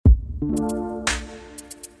Okay.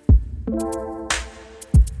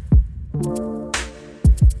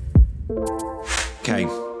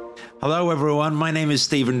 Hello, everyone. My name is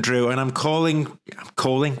Stephen Drew, and I'm calling.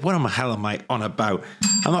 What the hell am I on about?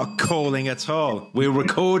 I'm not calling at all. We're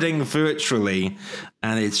recording virtually,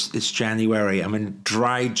 and it's January. I'm in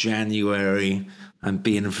dry January. I'm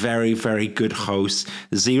being a very, very good host.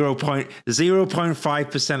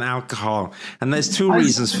 0.5% alcohol. And there's two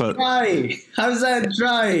reasons for it. How's that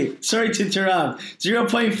dry? Sorry to interrupt.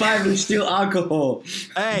 0.5 is still alcohol.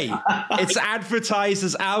 Hey, it's advertised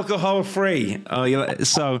as alcohol free. Oh,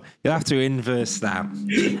 so you'll have to inverse that.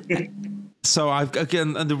 So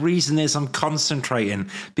and the reason is I'm concentrating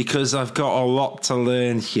because I've got a lot to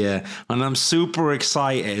learn here, and I'm super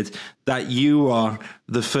excited that you are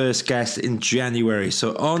the first guest in January.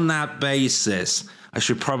 So on that basis, I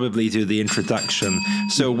should probably do the introduction.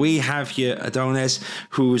 So we have here Adonis,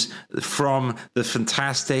 who's from the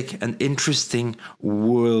fantastic and interesting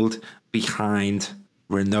world behind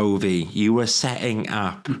Renovi. You were setting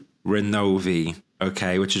up Renovi.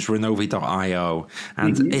 Okay, which is Renovi.io.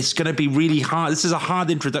 And it's going to be really hard. This is a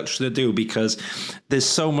hard introduction to do because there's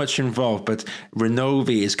so much involved. But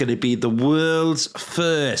Renovi is going to be the world's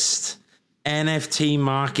first NFT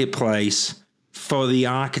marketplace for the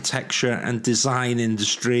architecture and design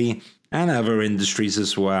industry and other industries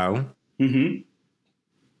as well. Mm-hmm.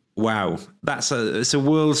 Wow, it's a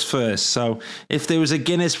world's first. So if there was a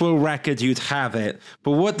Guinness World Record, you'd have it.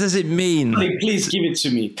 But what does it mean? Please give it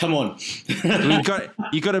to me. Come on. you got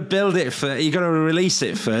to build it first. You got to release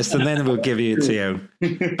it first, and then we'll give it to you.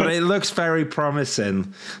 But it looks very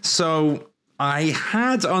promising. So I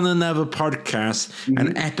had on another podcast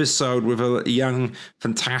an episode with a young,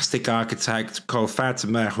 fantastic architect called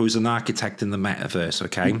Fatima, who's an architect in the metaverse.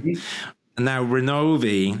 Okay, now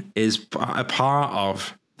Renovi is a part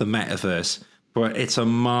of the metaverse, but it's a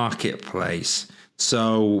marketplace.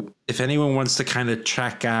 So if anyone wants to kind of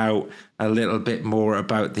check out a little bit more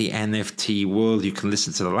about the NFT world, you can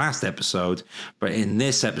listen to the last episode. But in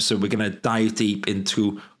this episode, we're going to dive deep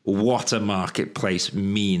into what a marketplace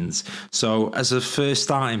means. So as a first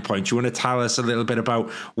starting point, you want to tell us a little bit about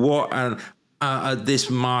what this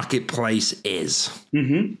marketplace is?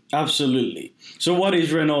 Absolutely. So what is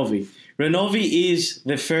Renovi? Renovi is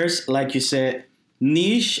the first, like you said,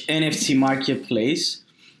 niche NFT marketplace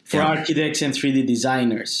for architects and 3D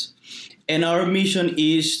designers. And our mission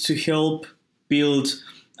is to help build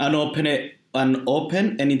an open and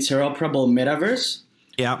interoperable metaverse.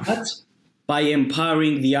 Yeah. But by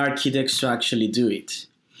empowering the architects to actually do it.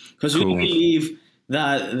 Because we believe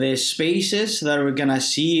that the spaces that we're going to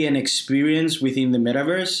see and experience within the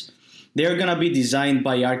metaverse, they're going to be designed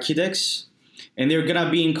by architects, and they're going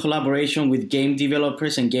to be in collaboration with game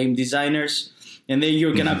developers and game designers. And then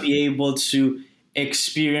you're going to be able to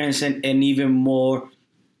experience an even more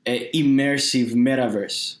immersive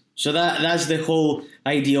metaverse. So that's the whole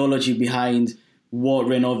ideology behind what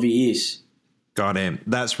Renovi is. Got it.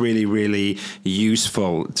 That's really, really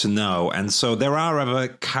useful to know. And so there are other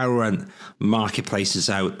current marketplaces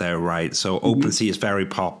out there, right? So OpenSea is very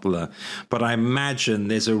popular. But I imagine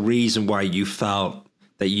there's a reason why you felt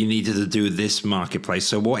that you needed to do this marketplace.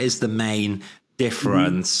 So what is the main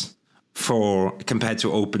difference compared to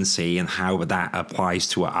OpenSea, and how that applies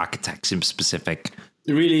to architects in specific?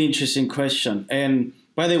 Really interesting question. And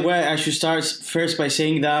by the way, I should start first by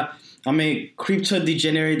saying that I'm a crypto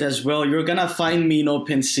degenerate as well. You're going to find me in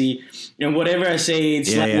OpenSea. And whatever I say,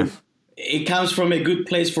 it comes from a good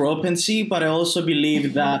place for OpenSea, but I also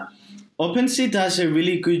believe that OpenSea does a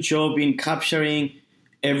really good job in capturing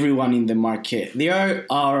everyone in the market. They are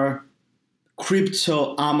our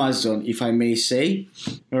crypto Amazon, if I may say,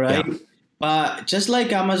 right? Yeah. But just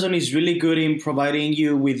like Amazon is really good in providing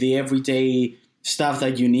you with the everyday stuff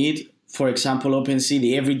that you need, for example, OpenSea,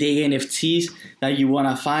 the everyday NFTs that you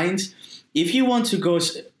want to find. If you want to go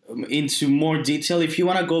into more detail, if you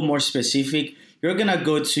want to go more specific, you're going to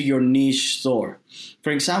go to your niche store.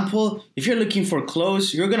 For example, if you're looking for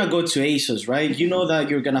clothes, you're going to go to ASOS, right? You know that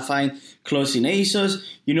you're going to find clothes in ASOS.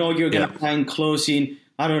 You know you're going to find clothes in,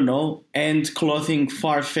 I don't know, End Clothing,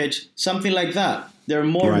 Farfetch, something like that. They're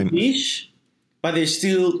more niche, but they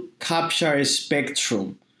still capture a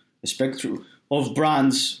spectrum of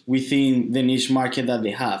brands within the niche market that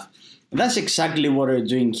they have. And that's exactly what we're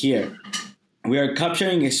doing here. We are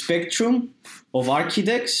capturing a spectrum of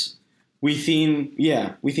architects within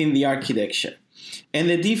the architecture. And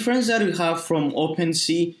the difference that we have from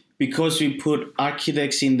OpenSea, because we put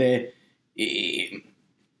architects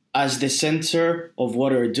as the center of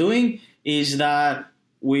what we're doing, is that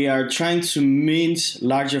we are trying to mint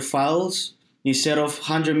larger files instead of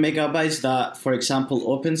 100 megabytes that, for example,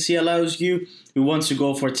 OpenSea allows you, we want to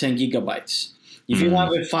go for 10 gigabytes. If you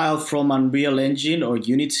have a file from Unreal Engine or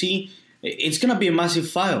Unity, it's going to be a massive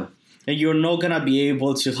file, and you're not going to be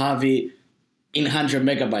able to have it in 100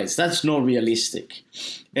 megabytes. That's not realistic.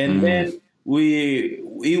 And then we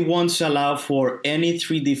want to allow for any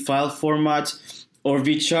 3D file format or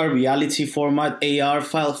virtual reality format, AR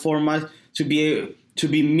file format to be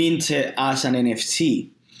minted as an NFT.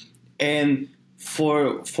 And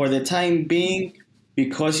for the time being,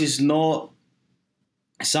 because it's not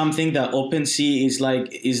something that OpenSea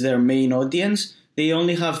is their main audience, they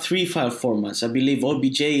only have 3 file formats. I believe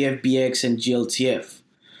OBJ, FBX, and GLTF.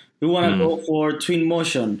 We want to go for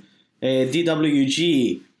Twinmotion,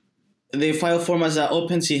 DWG, the file formats that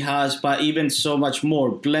OpenSea has, but even so much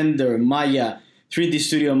more. Blender, Maya, 3D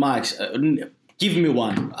Studio Max. Give me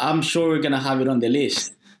one. I'm sure we're going to have it on the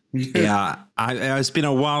list. Yeah, it's been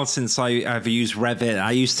a while since I've used Revit.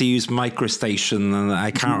 I used to use MicroStation, and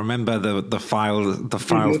I can't remember the file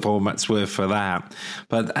formats were for that.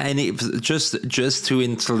 But just to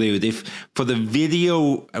interlude, if for the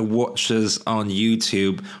video watchers on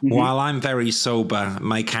YouTube, while I'm very sober,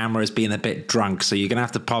 my camera is being a bit drunk, so you're gonna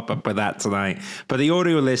have to pop up with that tonight. But the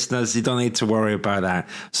audio listeners, you don't need to worry about that.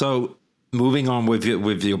 So, moving on with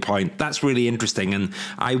your point, that's really interesting. And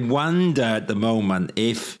I wonder at the moment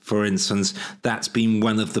if, for instance, that's been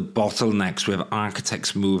one of the bottlenecks with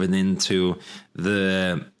architects moving into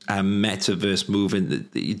the metaverse,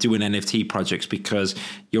 doing NFT projects, because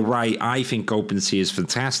you're right. I think OpenSea is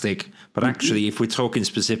fantastic. But actually, if we're talking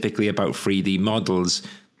specifically about 3D models,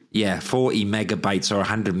 40 megabytes or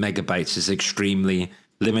 100 megabytes is extremely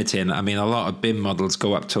limiting. I mean, a lot of BIM models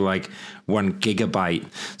go up to like 1 gigabyte.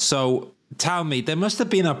 So tell me, there must have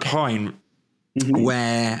been a point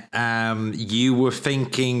where you were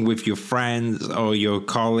thinking with your friends or your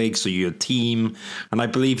colleagues or your team, and I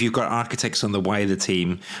believe you've got architects on the wider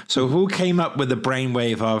team. So who came up with the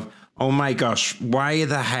brainwave of, oh my gosh, why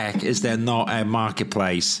the heck is there not a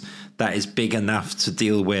marketplace that is big enough to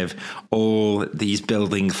deal with all these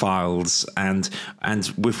building files? And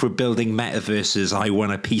if we're building metaverses, I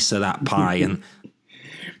want a piece of that pie. And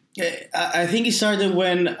I think it started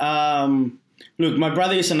when, look, my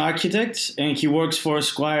brother is an architect and he works for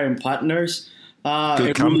Squire and Partners.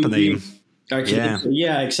 Good company.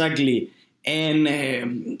 Yeah, exactly. And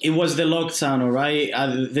it was the lockdown, all right?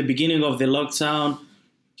 At the beginning of the lockdown,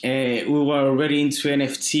 we were already into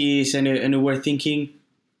NFTs and we were thinking,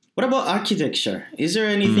 what about architecture? Is there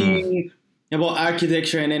anything about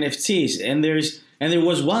architecture and NFTs? And there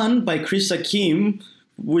was one by Krista Kim,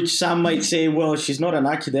 which some might say, well, she's not an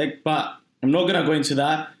architect, but I'm not going to go into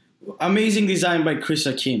that. Amazing design by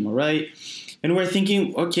Krista Kim, all right? And we're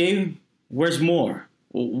thinking, okay, where's more?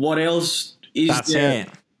 What else is there?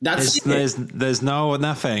 That's it. There's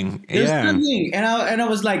nothing. There's nothing. And I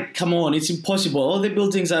was like, come on, it's impossible. All the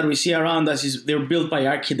buildings that we see around us, they're built by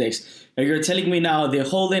architects. And you're telling me now the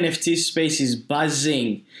whole NFT space is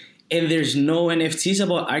buzzing and there's no NFTs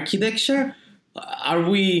about architecture? Are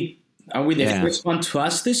we the first one to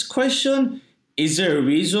ask this question? Is there a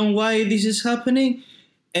reason why this is happening?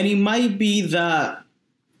 And it might be that,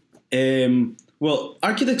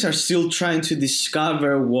 architects are still trying to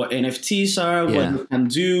discover what NFTs are, what they can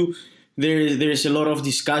do. There's a lot of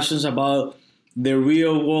discussions about the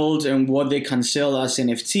real world and what they can sell as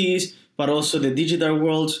NFTs, but also the digital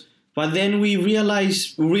world. But then we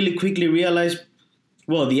really quickly realize,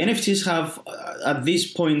 well, the NFTs have, at this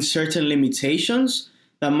point, certain limitations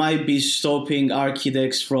that might be stopping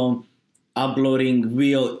architects from uploading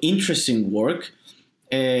real interesting work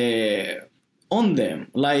on them.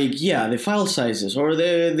 Like, the file sizes or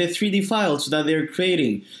the 3D files that they're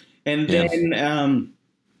creating. And then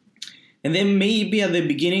maybe at the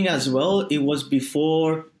beginning as well, it was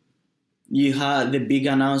before you had the big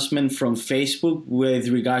announcement from Facebook with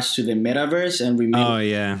regards to the metaverse. And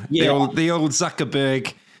the old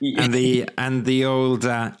Zuckerberg. And the old,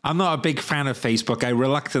 I'm not a big fan of Facebook. I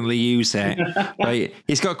reluctantly use it. But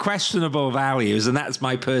it's got questionable values, and that's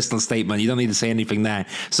my personal statement. You don't need to say anything there.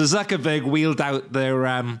 So Zuckerberg wheeled out their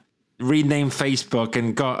renamed Facebook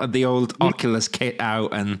and got the old Oculus kit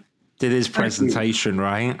out and did his presentation,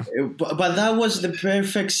 right? But that was the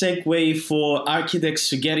perfect segue for architects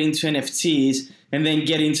to get into NFTs and then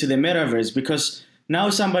get into the metaverse, because now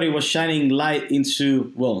somebody was shining light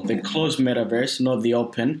into, the closed metaverse, not the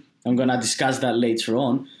open. I'm going to discuss that later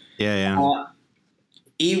on.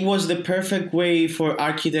 It was the perfect way for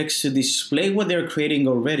architects to display what they're creating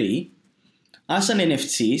already as an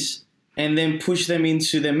NFTs and then push them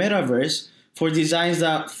into the metaverse for designs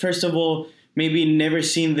that, first of all, maybe never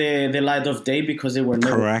seen the light of day because they were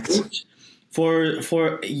never correct. pushed.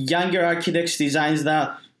 for younger architects, designs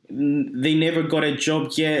that they never got a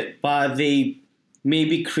job yet, but they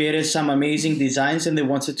maybe created some amazing designs and they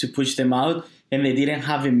wanted to push them out and they didn't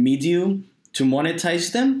have a medium to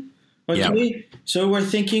monetize them. Okay, yeah. So we're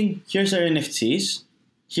thinking, here's our NFTs,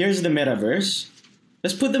 here's the metaverse,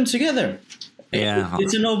 let's put them together. Yeah,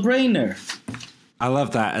 it's a no-brainer. I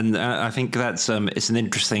love that, and I think that's it's an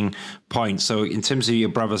interesting point. So, in terms of your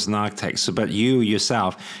brothers and architects, but you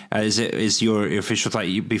yourself, is your official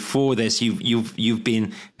title? Before this, you've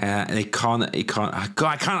been an God, I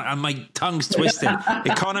can't. My tongue's twisted.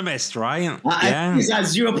 Economist, right? Yeah, it's at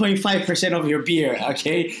 0.5% of your beer.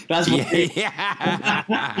 Okay, that's what.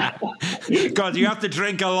 Yeah. God, you have to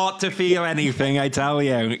drink a lot to feel anything. I tell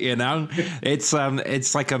you, you know, it's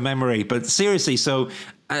like a memory. But seriously, so.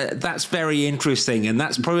 That's very interesting, and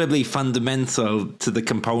that's probably fundamental to the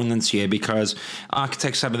components here, because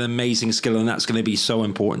architects have an amazing skill, and that's going to be so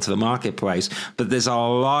important to the marketplace. But there's a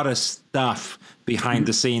lot of stuff behind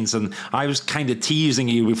the scenes, and I was kind of teasing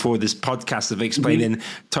you before this podcast of explaining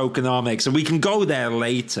tokenomics, and we can go there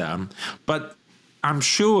later. But I'm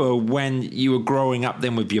sure when you were growing up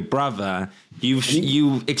then with your brother,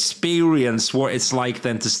 you experienced what it's like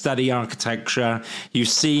then to study architecture. You've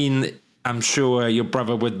seen, I'm sure, your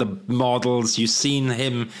brother with the models. You've seen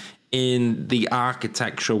him in the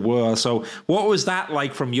architecture world. So what was that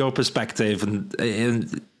like from your perspective?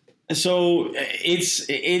 And so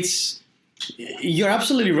it's you're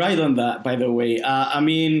absolutely right on that, by the way.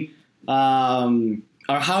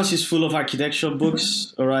 Our house is full of architectural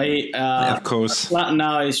books, all right? Of course. Our flat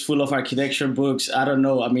now is full of architecture books. I don't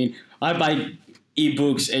know. I mean, I buy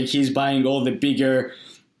ebooks and he's buying all the bigger...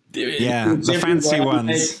 the fancy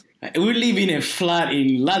ones. We live in a flat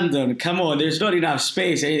in London. Come on, there's not enough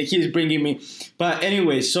space. And he's bringing me. But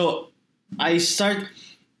anyway, so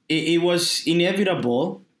it was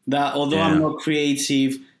inevitable that although I'm not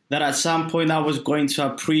creative, that at some point I was going to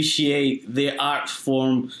appreciate the art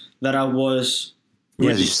form that I was...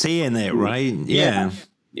 you're seeing it, right? Yeah.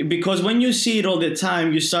 Because when you see it all the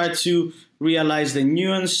time, you start to realize the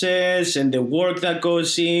nuances and the work that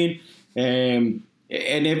goes in,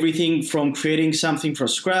 and everything from creating something from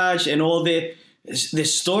scratch and all the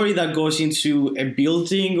story that goes into a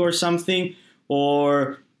building or something,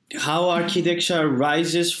 or how architecture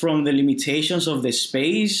rises from the limitations of the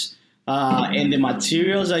space and the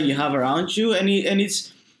materials that you have around you. And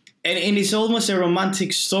it's almost a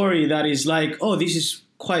romantic story that is like, oh, this is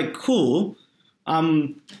quite cool.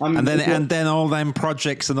 And then all them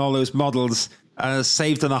projects and all those models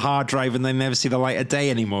saved on a hard drive, and they never see the light of day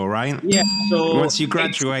anymore, right? Yeah. So once you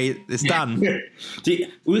graduate, it's done.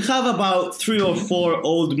 We have about 3 or 4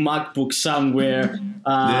 old MacBooks somewhere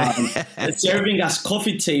serving as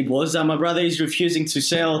coffee tables that my brother is refusing to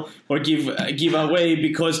sell or give away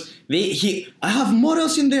because I have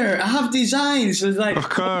models in there. I have designs. It's like, of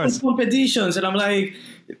course, competitions, and I'm like,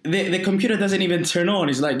 the computer doesn't even turn on.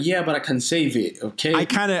 It's like, yeah, but I can save it. Okay. I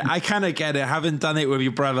kind of get it. I haven't done it with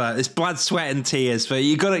your brother. It's blood, sweat, and tears. But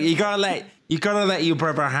you gotta let your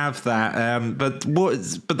brother have that.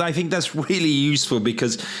 But I think that's really useful,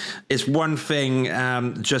 because it's one thing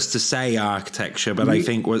just to say architecture, but I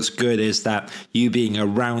think what's good is that you being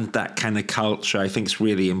around that kind of culture, I think is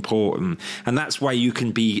really important. And that's why you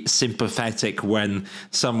can be sympathetic when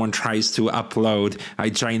someone tries to upload a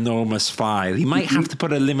ginormous file. You might have to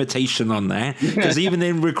put a limitation on there, because even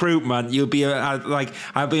in recruitment, you'll be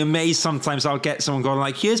I'll be amazed sometimes. I'll get someone going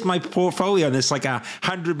like, here's my portfolio, and it's like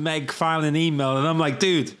 100 meg file in email, and I'm like,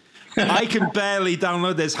 dude, I can barely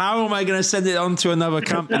download this. How am I going to send it on to another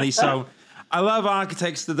company? So I love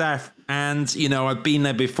architects to death, and I've been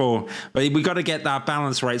there before, but we got to get that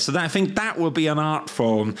balance right. So I think that will be an art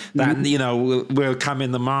form that will come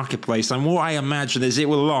in the marketplace. And what I imagine is it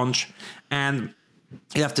will launch, and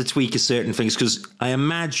you have to tweak certain things, because I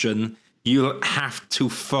imagine you'll have to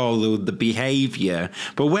follow the behavior.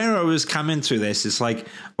 But where I was coming to this is like,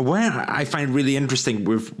 where I find really interesting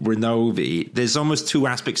with Renovi, there's almost 2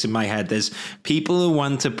 aspects in my head. There's people who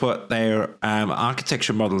want to put their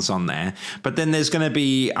architecture models on there, but then there's going to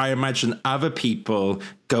be, I imagine, other people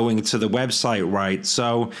going to the website, right?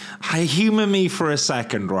 So humor me for a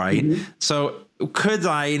second, right? So could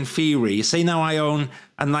I, in theory, say now I own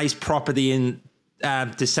a nice property in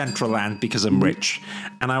Decentraland because I'm rich,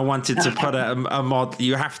 and I wanted to put a mod.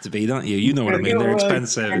 You have to be, don't you? You know what I mean? They're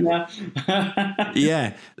expensive.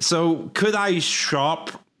 Yeah. So could I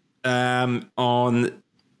shop on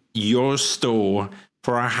your store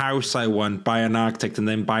for a house I want, buy an architect, and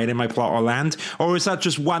then buy it in my plot of land? Or is that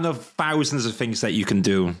just one of thousands of things that you can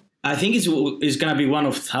do? I think it's going to be one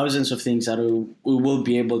of thousands of things that we will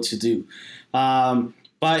be able to do.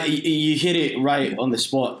 But you hit it right on the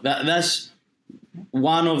spot. That's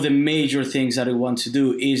one of the major things that we want to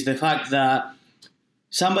do is the fact that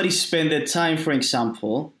somebody spent the time, for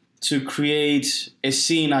example, to create a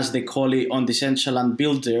scene, as they call it, on Decentraland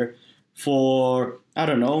Builder for, I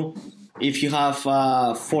don't know, if you have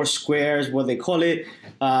 4 squares, what they call it,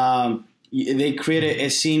 they created a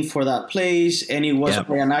scene for that place, and it was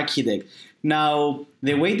by an architect. Now,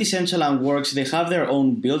 the way Decentraland works, they have their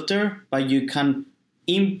own builder, but you can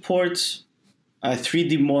import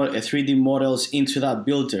 3D models into that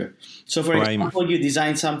builder. So, for example, you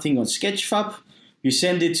design something on Sketchfab, you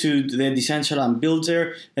send it to the Decentraland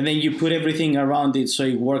builder, and then you put everything around it so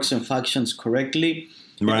it works and functions correctly.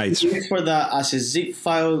 Right. You look for that as a zip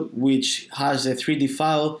file, which has a 3D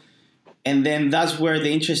file, and then that's where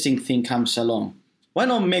the interesting thing comes along. Why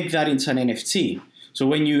not make that into an NFT? So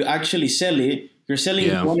when you actually sell it, you're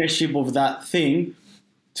selling ownership of that thing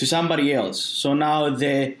to somebody else. So now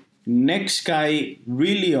the next guy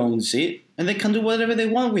really owns it, and they can do whatever they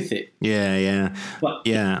want with it.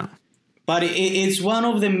 But it's one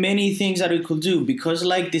of the many things that we could do, because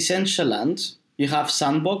like Decentraland, you have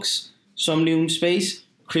Sandbox, Somnium Space,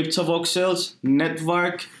 CryptoVoxels,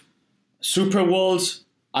 Network, Superworld.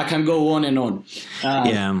 I can go on and on.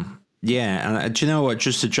 Yeah, and do you know what?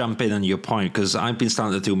 Just to jump in on your point, because I've been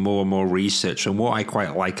starting to do more and more research, and what I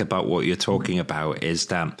quite like about what you're talking about is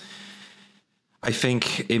that I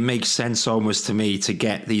think it makes sense almost to me to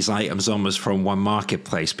get these items almost from one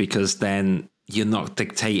marketplace, because then you're not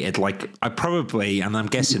dictated. Like I probably, and I'm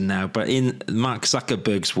guessing now, but in Mark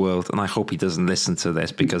Zuckerberg's world, and I hope he doesn't listen to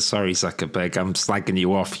this, because sorry, Zuckerberg, I'm slagging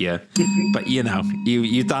you off here, but you know,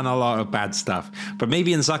 you've done a lot of bad stuff. But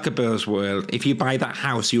maybe in Zuckerberg's world, if you buy that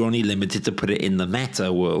house, you're only limited to put it in the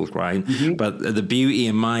Meta world, right? But the beauty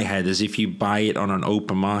in my head is if you buy it on an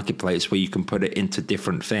open marketplace where you can put it into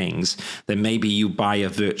different things, then maybe you buy a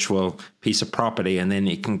virtual piece of property and then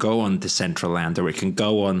it can go on Decentraland, or it can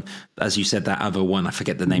go on, as you said, that other one, I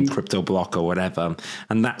forget the name, CryptoBlock or whatever.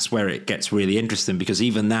 And that's where it gets really interesting, because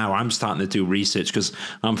even now I'm starting to do research, because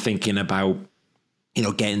I'm thinking about, you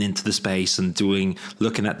know, getting into the space and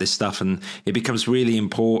looking at this stuff, and it becomes really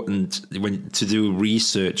important to do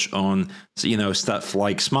research on, you know, stuff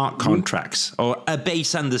like smart contracts or a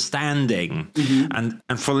base understanding. And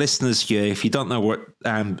for listeners here, if you don't know what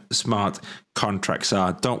smart contracts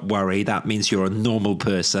are, don't worry. That means you're a normal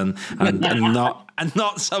person and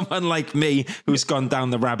not someone like me who's gone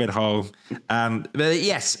down the rabbit hole. But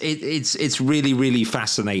yes, it's really, really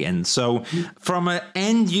fascinating. So from an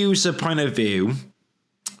end user point of view,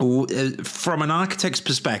 from an architect's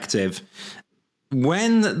perspective,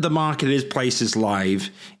 when the marketplace is live,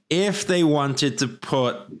 if they wanted to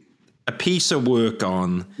put a piece of work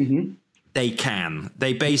on, they can.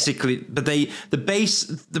 They basically, but the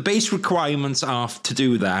base requirements are to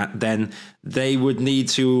do that. Then they would need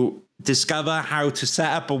to discover how to set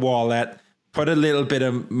up a wallet, put a little bit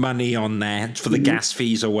of money on there for the gas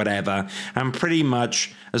fees or whatever, and pretty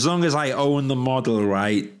much as long as I own the model,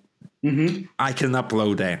 right, I can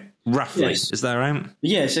upload it, roughly. Yes. Is that right?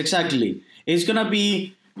 Yes, exactly. It's going to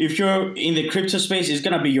be, if you're in the crypto space, it's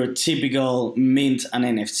going to be your typical mint and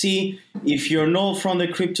NFT. If you're not from the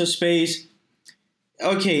crypto space,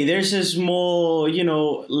 okay, there's a small,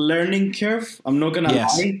 learning curve. I'm not going to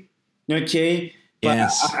lie. Okay.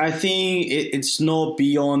 But I think it's not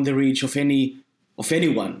beyond the reach of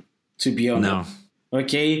anyone, to be honest. No.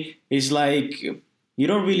 Okay. It's like, you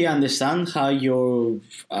don't really understand how your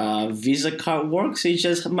Visa card works. It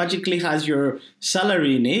just magically has your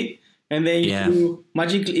salary in it, and then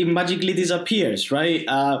it magically disappears, right?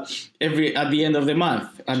 At the end of the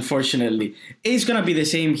month. Unfortunately, it's gonna be the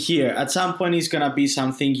same here. At some point, it's gonna be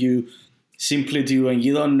something you simply do, and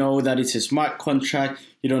you don't know that it's a smart contract.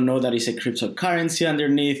 You don't know that it's a cryptocurrency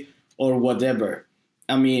underneath or whatever.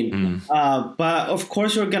 I mean, but of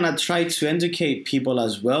course, we're gonna try to educate people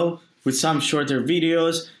as well, with some shorter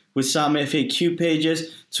videos, with some FAQ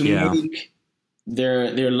pages to make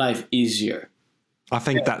their life easier. I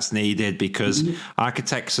think that's needed, because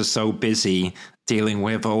architects are so busy dealing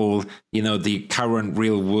with all, the current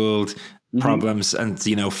real world problems and,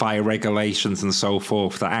 fire regulations and so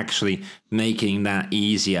forth, that actually making that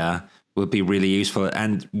easier would be really useful.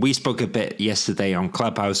 And we spoke a bit yesterday on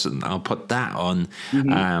Clubhouse, and I'll put that on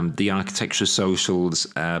the Architecture Socials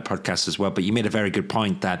podcast as well. But you made a very good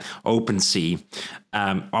point that OpenSea,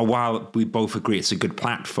 while we both agree it's a good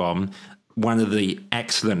platform, one of the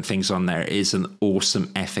excellent things on there is an awesome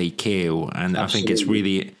FAQ. And Absolutely. I think it's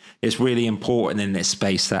really it's really important in this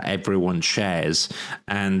space that everyone shares.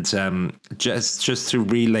 And just to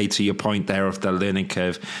relay to your point there of the learning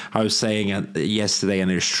curve, I was saying yesterday,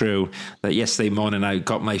 and it's true, that yesterday morning I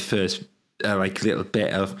got my first little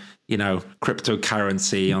bit of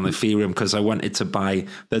cryptocurrency on Ethereum because I wanted to buy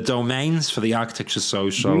the domains for the Architecture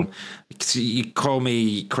Social. You call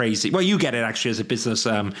me crazy. Well, you get it actually as a business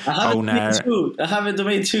owner. I have a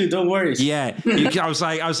domain too. Don't worry. Yeah, I was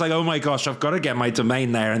like, oh my gosh, I've got to get my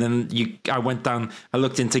domain there. And then I went down. I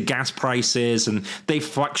looked into gas prices, and they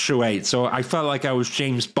fluctuate. So I felt like I was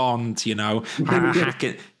James Bond,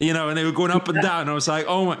 hacking, and they were going up and down. I was like,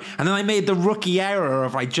 oh my! And then I made the rookie error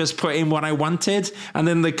of I just put in what I wanted, and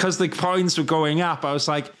then because the coins were going up, I was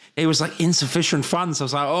like, it was like insufficient funds. I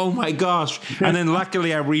was like, oh my gosh! And then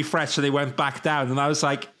luckily I refreshed and they went back down, and I was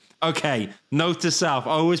like, okay, note to self: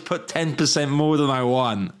 always put 10% more than I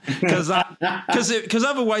want, because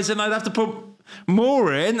otherwise then I'd have to put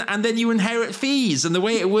more in, and then you inherit fees. And the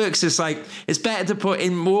way it works is like it's better to put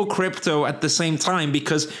in more crypto at the same time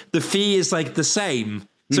because the fee is like the same.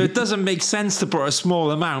 So it doesn't make sense to put a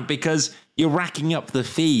small amount because you're racking up the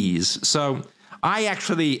fees. So I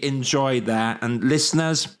actually enjoyed that. And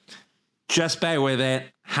listeners, just bear with it.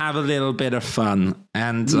 Have a little bit of fun.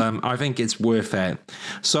 And I think it's worth it.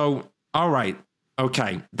 So, all right.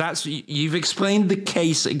 Okay. You've explained the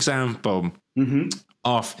case example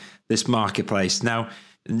of this marketplace. Now,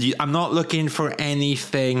 I'm not looking for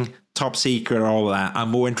anything top secret or all that.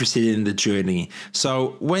 I'm more interested in the journey.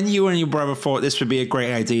 So when you and your brother thought this would be a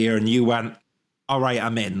great idea and you went, all right,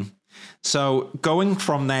 I'm in. So going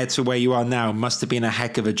from there to where you are now must have been a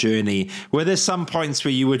heck of a journey. Were there some points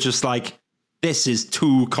where you were just like, this is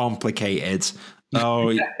too complicated?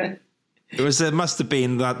 Oh, there must have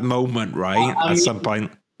been that moment, right? At some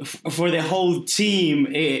point. For the whole team,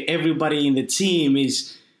 everybody in the team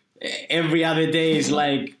is every other day is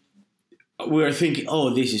like, we're thinking, oh,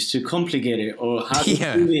 this is too complicated, or how do we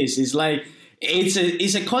do this? It's like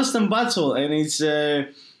it's a constant battle, and it's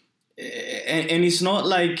not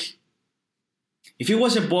like if it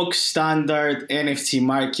was a box standard NFT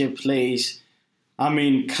marketplace. I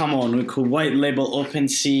mean, come on, we could white label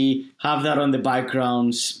OpenSea, have that on the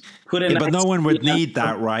backgrounds. But no one would need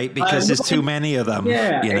that, right? Because there's too many of them.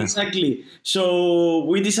 Yeah, exactly. So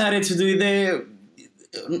we decided to do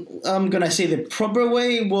I'm going to say the proper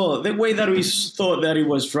way. Well, the way that we thought that it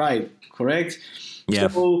was right, correct? Yeah.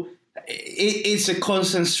 So it's a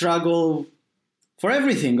constant struggle for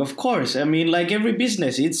everything, of course. I mean, like every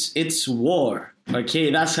business, it's war.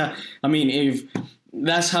 Okay, that's how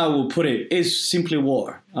we'll put it. It's simply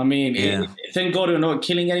war. I mean, thank God we're not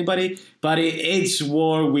killing anybody, but it's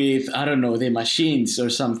war with, I don't know, the machines or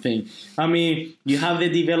something. I mean, you have the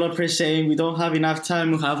developer saying, we don't have enough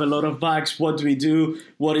time, we have a lot of bugs, what do we do?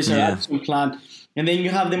 What is our action plan? And then you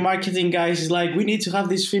have the marketing guys, is like, we need to have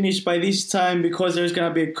this finished by this time because there's going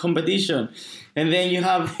to be a competition. And then you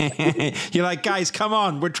have... You're like, guys, come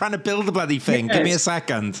on, we're trying to build the bloody thing. Yes, give me a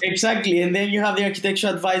second. Exactly. And then you have the architecture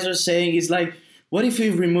advisor saying, it's like, what if we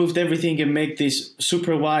removed everything and make this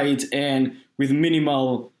super wide and with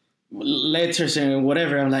minimal letters and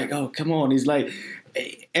whatever? I'm like, oh, come on. It's like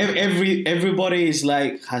everybody is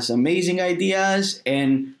like has amazing ideas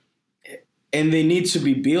and they need to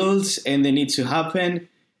be built and they need to happen.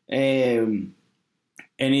 And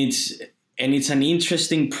it's an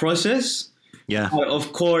interesting process. Yeah.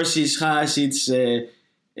 Of course, it's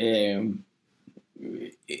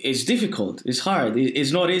difficult. It's hard.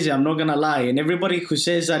 It's not easy. I'm not gonna lie. And everybody who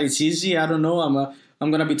says that it's easy, I don't know.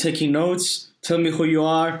 I'm gonna be taking notes. Tell me who you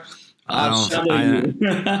are. I'll shadow you.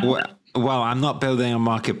 Well, I'm not building a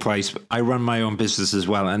marketplace. I run my own business as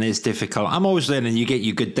well, and it's difficult. I'm always learning. You get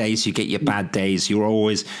your good days, you get your bad days. You're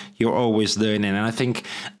always learning. And I think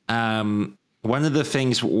one of the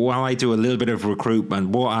things, while I do a little bit of recruitment,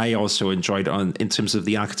 what I also enjoyed in terms of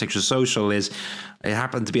the Architecture Social is it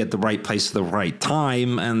happened to be at the right place at the right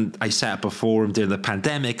time. And I set up a forum during the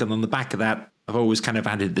pandemic. And on the back of that, I've always kind of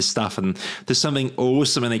added this stuff. And there's something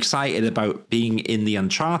awesome and excited about being in the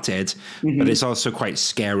uncharted, but it's also quite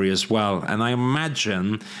scary as well. And I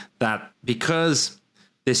imagine that because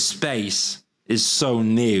this space is so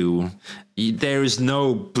new, there is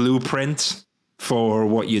no blueprint for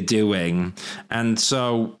what you're doing. And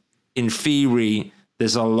so in theory,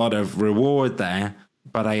 there's a lot of reward there,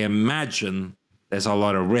 but I imagine there's a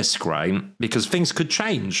lot of risk, right? Because things could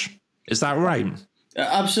change. Is that right?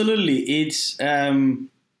 Absolutely. It's,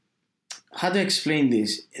 how to explain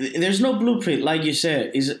this? There's no blueprint, like you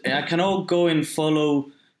said. I cannot go and follow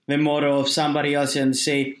the model of somebody else and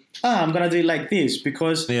say, I'm going to do it like this,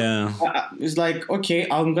 because it's like, okay,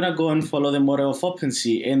 I'm going to go and follow the model of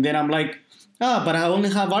OpenSea. And then I'm like, but I only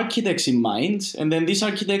have architects in mind, and then these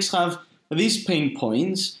architects have these pain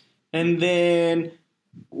points, and then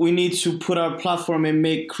we need to put our platform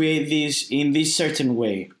and create this in this certain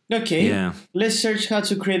way. Okay, let's search how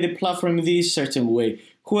to create the platform in this certain way.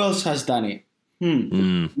 Who else has done it?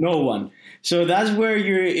 No one. So that's where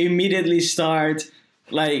you immediately start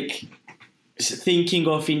like thinking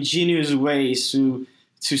of ingenious ways to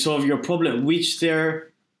solve your problem, which they're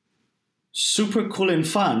super cool and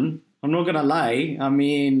fun. I'm not gonna lie. I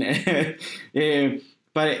mean,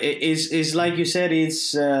 but it's like you said.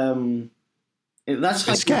 It's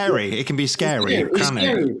scary. It can be scary. It's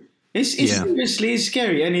scary. It's seriously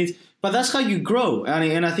scary, but that's how you grow,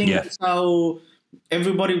 and I think that's how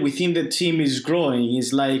everybody within the team is growing.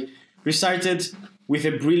 Is like we started with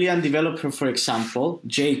a brilliant developer, for example,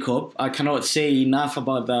 Jacob. I cannot say enough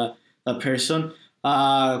about that person.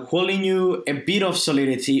 Who only knew a bit of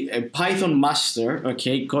Solidity, a Python master,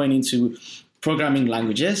 okay, going into programming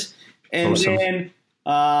languages. And awesome.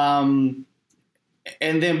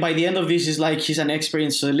 then by the end of this, is like he's an expert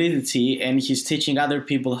in Solidity, and he's teaching other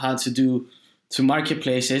people how to do to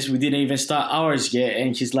marketplaces. We didn't even start ours yet,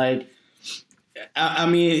 and he's like, I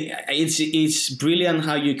mean, it's brilliant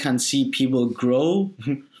how you can see people grow,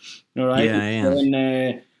 all right?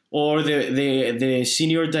 And, or the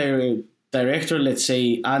senior director, let's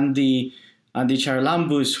say Andy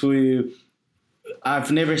Charalambous, who I've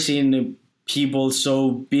never seen people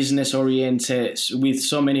so business oriented with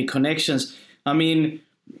so many connections. I mean,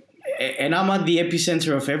 and I'm at the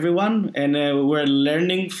epicenter of everyone, and we're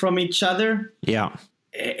learning from each other. Yeah.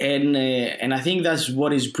 And I think that's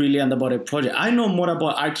what is brilliant about a project. I know more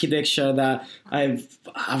about architecture that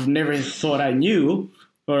I've never thought I knew.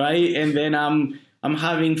 All right, and then I'm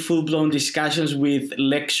having full-blown discussions with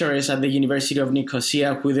lecturers at the University of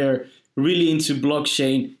Nicosia who they're really into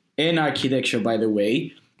blockchain and architecture, by the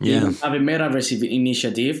way. Yeah. We have a metaverse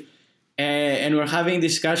initiative, and we're having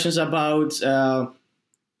discussions about the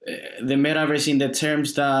metaverse in the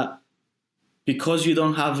terms that because you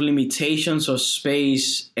don't have limitations of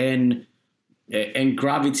space and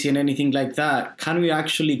gravity and anything like that, can we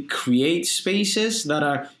actually create spaces that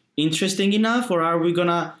are interesting enough, or are we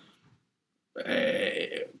gonna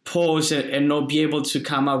pause and not be able to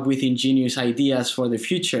come up with ingenious ideas for the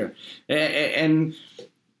future? And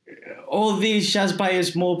all this just by a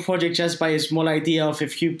small project, just by a small idea of a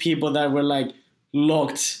few people that were like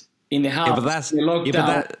locked in the house.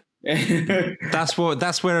 Yeah,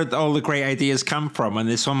 that's where all the great ideas come from, and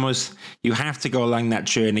it's almost you have to go along that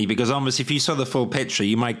journey, because almost if you saw the full picture,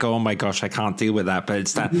 you might go, "Oh my gosh, I can't deal with that." But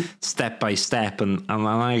it's that step by step, and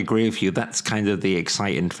I agree with you. That's kind of the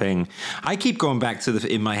exciting thing. I keep going back to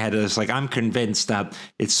in my head. It's like I'm convinced that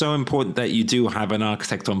it's so important that you do have an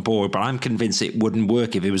architect on board, but I'm convinced it wouldn't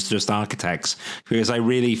work if it was just architects, because I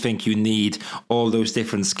really think you need all those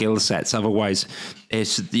different skill sets. Otherwise,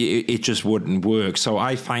 it just wouldn't work. So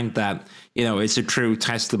I find that, you know, it's a true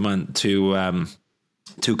testament to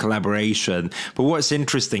collaboration. But what's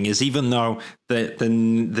interesting is, even though the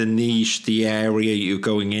niche, the area you're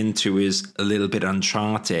going into is a little bit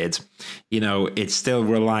uncharted, you know, it's still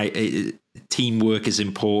teamwork is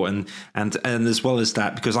important, and as well as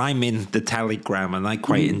that, because I'm in the Telegram and I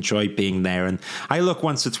quite enjoy being there, and I look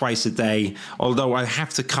once or twice a day, although I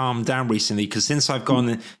have to calm down recently, because since I've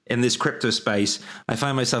gone in this crypto space, I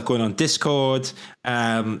find myself going on Discord,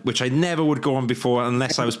 which I never would go on before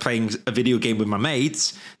unless I was playing a video game with my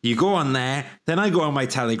mates. You go on there, then I go on my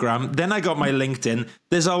Telegram, then I got my LinkedIn.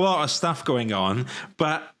 There's a lot of stuff going on,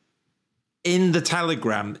 but in the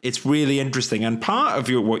Telegram, it's really interesting. And part of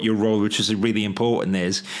what your role, which is really important,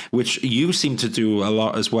 is, which you seem to do a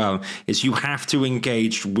lot as well, is you have to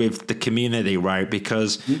engage with the community, right?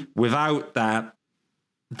 Because without that,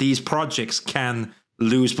 these projects can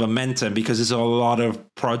lose momentum, because there's a lot of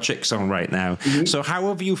projects on right now. So how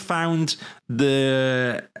have you found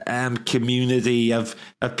the community? Have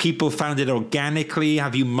people found it organically?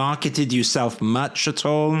 Have you marketed yourself much at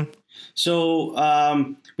all? So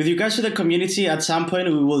with regards to the community, at some point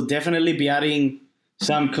we will definitely be adding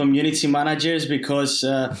some community managers, because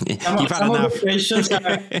some of the questions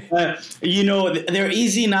are, you know, they're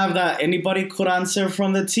easy enough that anybody could answer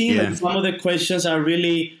from the team. And some of the questions are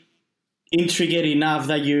really intricate enough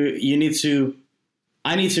that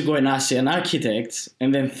I need to go and ask an architect,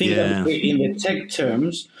 and then think of it in the tech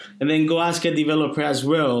terms, and then go ask a developer as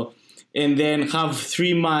well, and then have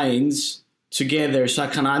three minds together so I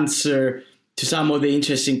can answer to some of the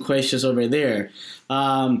interesting questions over there.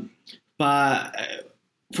 But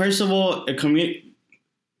first of all,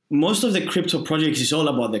 most of the crypto projects is all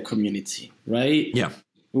about the community, right? Yeah.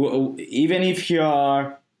 Even if you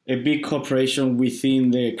are a big corporation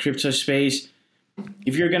within the crypto space,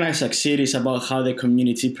 if you're gonna succeed, it's about how the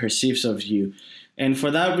community perceives of you. And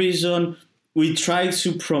for that reason, we try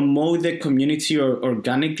to promote the community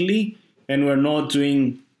organically, and we're not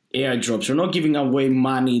doing airdrops. We're not giving away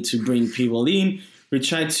money to bring people in. We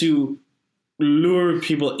try to lure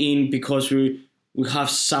people in because we have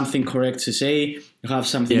something correct to say, we have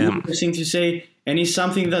something interesting to say, and it's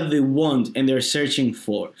something that they want and they're searching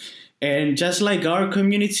for. And just like our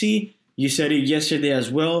community, you said it yesterday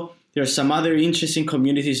as well, there are some other interesting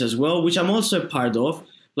communities as well, which I'm also a part of,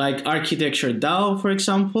 like Architecture DAO, for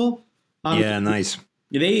example. Nice.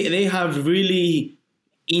 They have really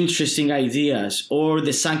interesting ideas. Or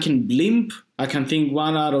the Sunken Blimp. I can think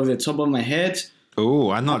one out of the top of my head. Oh,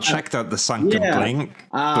 I've not checked out the Sunken Blimp.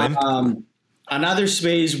 Another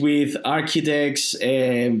space with architects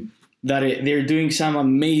that they're doing some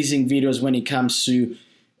amazing videos when it comes to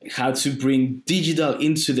how to bring digital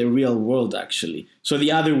into the real world, actually. So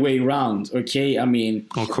the other way around, okay? I mean...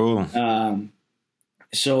 Oh, cool.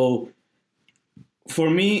 So for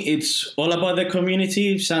me, it's all about the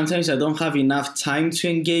community. Sometimes I don't have enough time to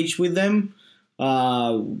engage with them.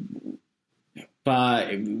 But...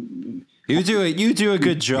 You do a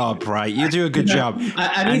good job, right? You do a good job.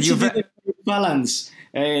 I need to do the balance.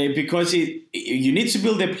 Because you need to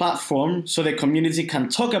build a platform so the community can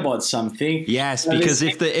talk about something. Yes, because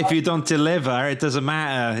if you don't deliver, it doesn't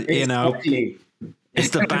matter. Exactly. You know, it's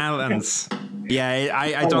the balance. Yeah,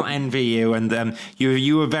 I don't envy you, and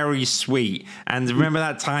you were very sweet. And remember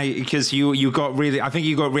that time because you got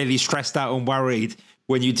really stressed out and worried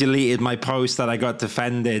when you deleted my post that I got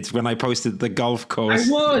defended when I posted the golf course.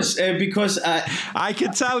 I was, because... I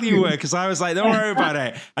could tell you were, because I was like, don't worry about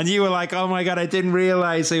it. And you were like, oh my God, I didn't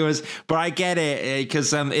realize it was... But I get it,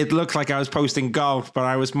 because it looked like I was posting golf, but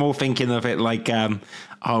I was more thinking of it like...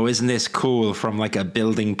 oh, isn't this cool from like a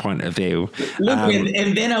building point of view? Look,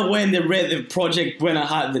 and then I went and read the project when I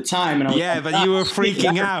had the time. And I was but you were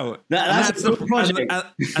freaking out. That's the project.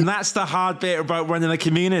 And that's the hard bit about running a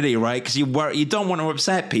community, right? Because you don't want to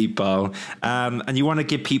upset people, and you want to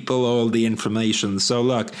give people all the information. So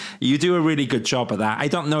look, you do a really good job of that. I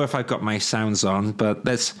don't know if I've got my sounds on, but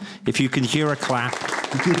if you can hear a clap.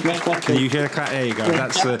 Can you hear a clap? There you go.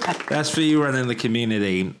 That's for you running the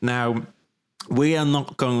community. Now, we are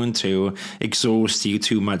not going to exhaust you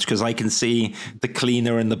too much because I can see the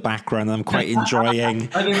cleaner in the background. I'm quite enjoying.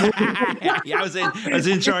 I was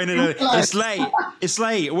enjoying it. It's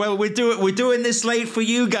late. Well, we're doing this late for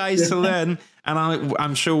you guys to learn. And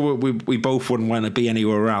I'm sure we both wouldn't want to be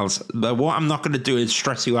anywhere else. But what I'm not going to do is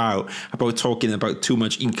stress you out about talking about too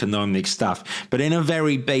much economic stuff, but in a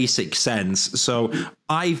very basic sense. So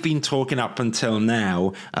I've been talking up until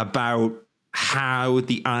now about how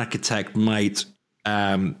the architect might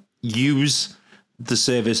use the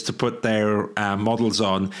service to put their models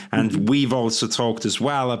on. And we've also talked as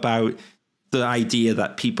well about the idea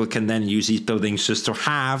that people can then use these buildings just to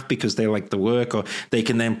have because they like the work, or they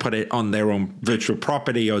can then put it on their own virtual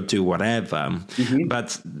property or do whatever. Mm-hmm.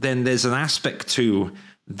 But then there's an aspect to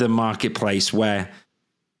the marketplace where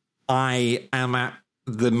I am at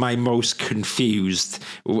my most confused,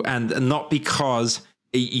 and not because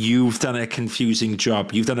you've done a confusing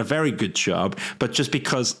job. You've done a very good job, but just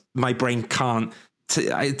because my brain can't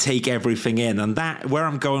take everything in. And that where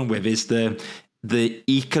I'm going with is the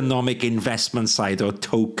economic investment side, or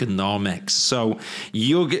tokenomics. So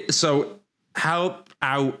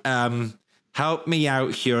help me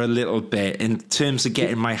out here a little bit in terms of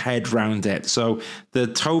getting my head around it. So the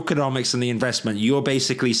tokenomics and the investment, you're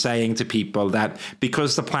basically saying to people that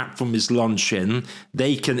because the platform is launching,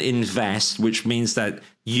 they can invest, which means that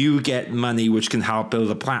you get money which can help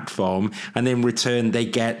build a platform, and in return they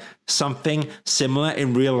get something similar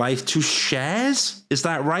in real life to shares. Is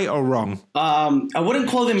that right or wrong? I wouldn't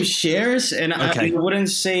call them shares, and I wouldn't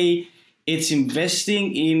say it's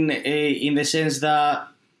investing in the sense that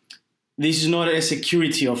this is not a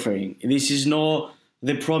security offering. This is not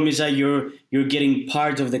the promise that you're getting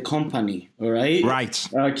part of the company. All right. Right.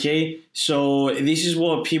 Okay. So this is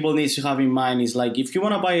what people need to have in mind. Is like, if you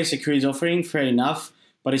want to buy a security offering, fair enough,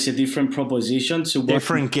 but it's a different proposition. So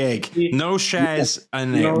different gig. No shares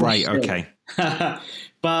in it. Right. Shares. Okay.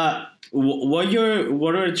 But what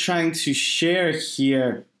we're trying to share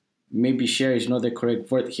here. Maybe share is not the correct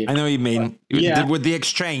word here. I know what you mean. Yeah. With the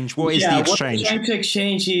exchange, what is the exchange? What we're trying to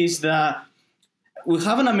exchange is that we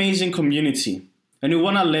have an amazing community, and we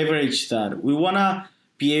want to leverage that. We want to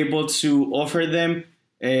be able to offer them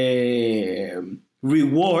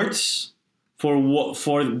rewards for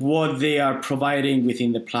what they are providing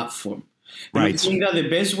within the platform. And right. I think that the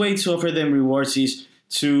best way to offer them rewards is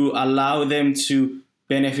to allow them to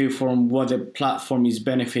benefit from what the platform is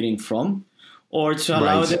benefiting from, or to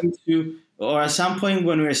allow Right. them to, or at some point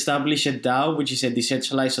when we establish a DAO, which is a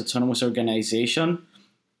decentralized autonomous organization.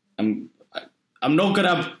 I'm not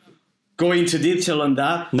gonna go into detail on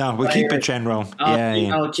that. No, we'll keep it general.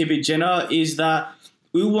 I'll keep it general. Is that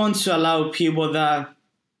we want to allow people that,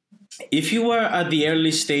 if you were at the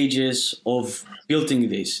early stages of building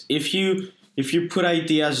this, if you put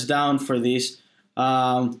ideas down for this,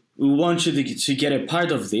 we want you to get a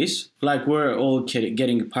part of this, like we're all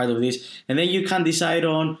getting a part of this, and then you can decide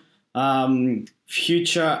on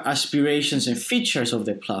future aspirations and features of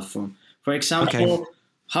the platform. For example,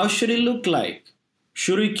 how should it look like?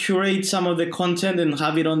 Should we curate some of the content and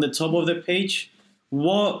have it on the top of the page?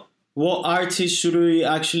 What artist should we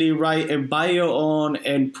actually write a bio on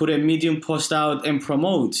and put a Medium post out and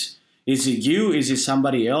promote? Is it you? Is it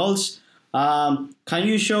somebody else? Can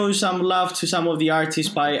you show some love to some of the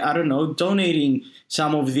artists by, I don't know, donating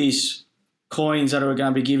some of these coins that we're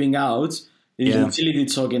going to be giving out, the utility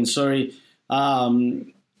token, sorry.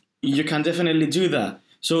 You can definitely do that.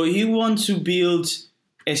 So you want to build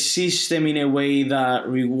a system in a way that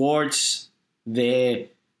rewards the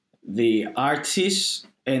artists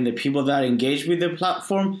and the people that engage with the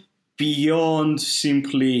platform beyond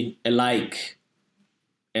simply a like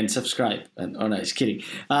and subscribe. And oh no, just kidding.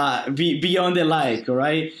 Beyond the like, all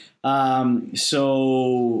right?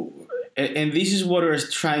 So, and this is what we're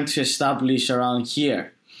trying to establish around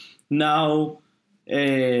here. Now,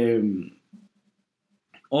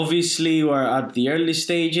 obviously, we're at the early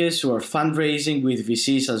stages. We're fundraising with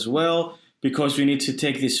VCs as well because we need to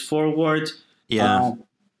take this forward. Yeah.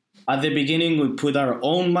 At the beginning, we put our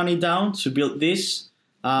own money down to build this.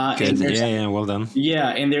 Good. Well done. Yeah,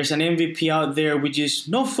 and there's an MVP out there which is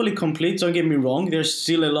not fully complete. Don't get me wrong. There's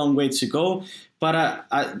still a long way to go. But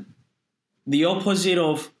the opposite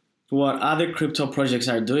of what other crypto projects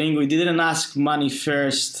are doing, we didn't ask money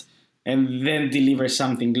first and then deliver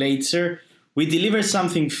something later. We deliver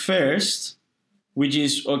something first, which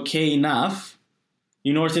is okay enough,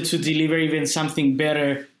 in order to deliver even something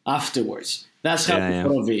better afterwards. That's how we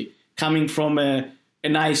thought of it, coming from a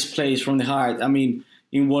nice place, from the heart. I mean,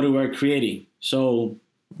 in what we were creating. So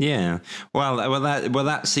yeah, well,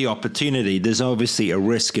 that's the opportunity. There's obviously a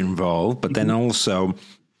risk involved, but then also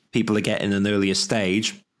people are getting an earlier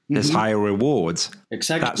stage. There's higher rewards.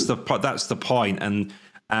 Exactly. That's the point. And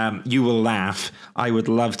you will laugh. I would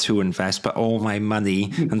love to invest, but all my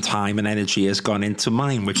money and time and energy has gone into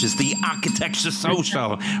mine, which is the Architecture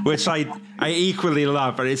Social, which I equally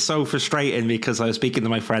love. But it's so frustrating because I was speaking to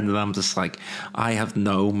my friend and I'm just like, I have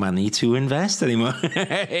no money to invest anymore.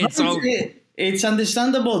 It's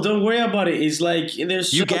understandable. Don't worry about it. It's like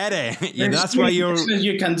you get it. That's why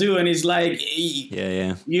you can do, and it's like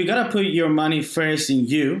you gotta put your money first in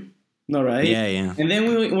you. All right. Yeah. And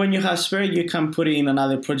then when you have spare, you can put it in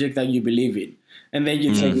another project that you believe in, and then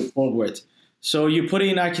you take it forward. So you put it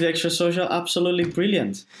in Architecture Social, absolutely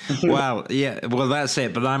brilliant. Well, that's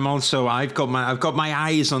it. But I've got my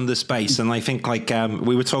eyes on the space, and I think like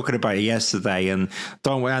we were talking about it yesterday, and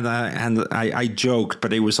I joked,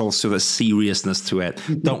 but it was also a seriousness to it.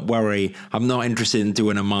 Don't worry, I'm not interested in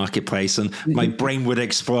doing a marketplace, and my brain would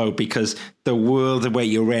explode because the world the way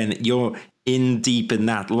you're in deep in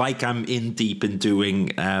that, like I'm in deep in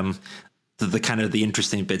doing the kind of the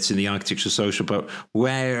interesting bits in the Architecture Social. But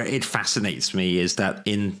where it fascinates me is that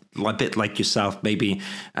in a bit like yourself, maybe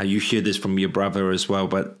you hear this from your brother as well,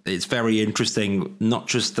 but it's very interesting, not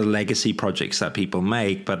just the legacy projects that people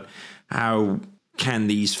make, but how can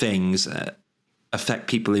these things affect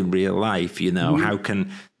people in real life? How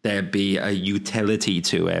can there be a utility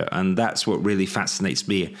to it? And that's what really fascinates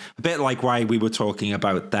me. A bit like why we were talking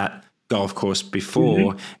about that golf course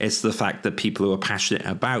before. It's the fact that people who are passionate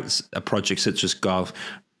about a project such as golf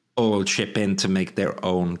all chip in to make their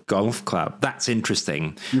own golf club. That's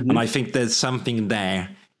interesting. And I think there's something there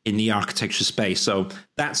in the architecture space. So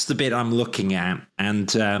that's the bit I'm looking at.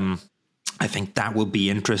 And I think that will be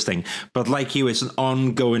interesting. But like you, it's an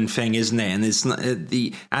ongoing thing, isn't it? And it's not,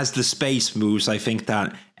 as the space moves, I think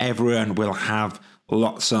that everyone will have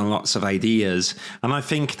lots and lots of ideas. And I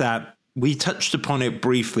think that we touched upon it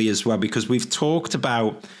briefly as well, because we've talked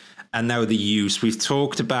about, and now the use, we've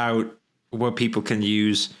talked about what people can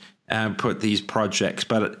use and put these projects,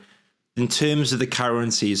 but in terms of the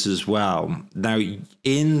currencies as well. Now,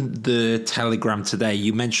 in the Telegram today,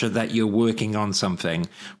 you mentioned that you're working on something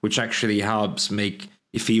which actually helps make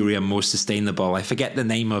Ethereum more sustainable. I forget the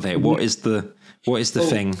name of it. What is the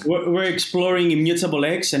thing? We're exploring Immutable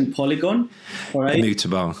X and Polygon. All right.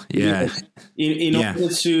 Immutable, yeah. In order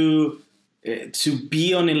to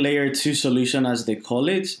be on a layer 2 solution, as they call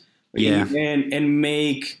it, and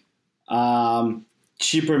make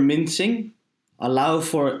cheaper minting allow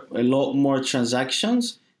for a lot more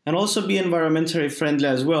transactions and also be environmentally friendly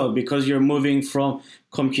as well, because you're moving from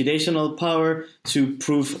computational power to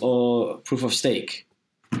proof of stake.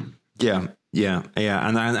 Yeah.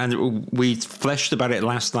 And we fleshed about it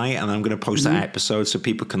last night, and I'm going to post that episode so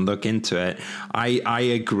people can look into it. I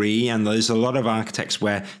agree, and there's a lot of architects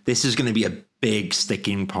where this is going to be a big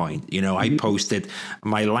sticking point. You know, I posted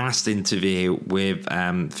my last interview with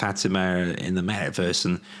Fatima in the metaverse,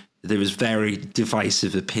 and there was very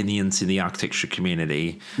divisive opinions in the architecture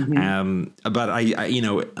community. But I you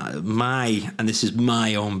know, and this is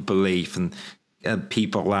my own belief, and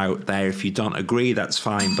people out there, if you don't agree, that's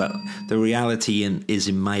fine. But the reality is,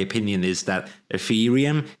 in my opinion, is that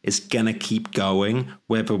Ethereum is going to keep going,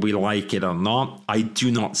 whether we like it or not. I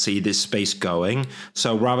do not see this space going.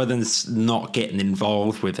 So rather than not getting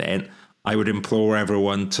involved with it, I would implore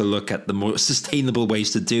everyone to look at the more sustainable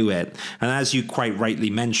ways to do it. And as you quite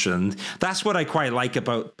rightly mentioned, that's what I quite like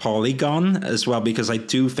about Polygon as well, because I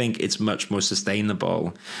do think it's much more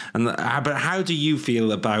sustainable. And but how do you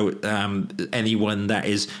feel about anyone that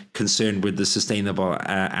is concerned with the sustainable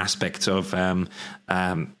aspect of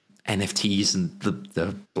NFTs and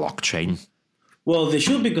the blockchain? Well, they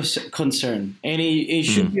should be concerned, and it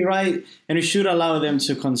should be right, and it should allow them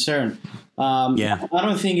to concern. I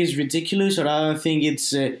don't think it's ridiculous, or I don't think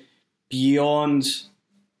it's beyond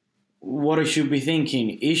what I should be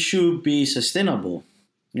thinking. It should be sustainable,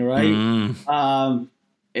 right? But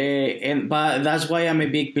that's why I'm a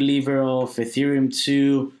big believer of Ethereum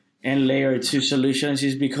 2 and Layer 2 solutions,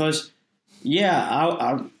 is because,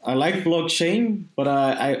 I like blockchain, but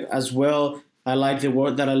I as well, I like the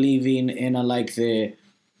world that I live in, and I like to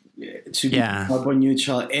be carbon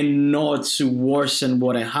neutral and not to worsen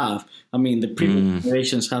what I have. I mean, the previous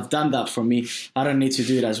generations have done that for me. I don't need to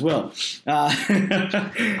do it as well.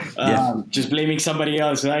 Just blaming somebody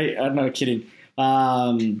else, right? I'm not kidding.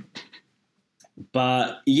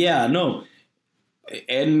 But no.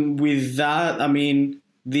 And with that, I mean,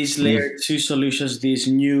 these layer 2 solutions, these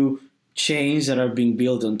new chains that are being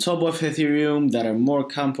built on top of Ethereum that are more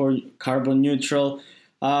carbon neutral,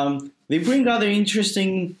 they bring other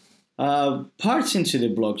interesting parts into the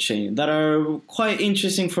blockchain that are quite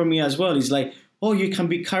interesting for me as well. It's like, oh, you can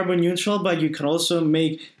be carbon neutral, but you can also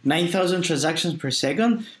make 9,000 transactions per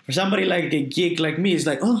second. For somebody like a geek like me, it's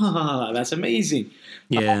like, oh, that's amazing.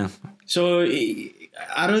 Yeah. So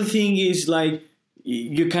I don't think it's like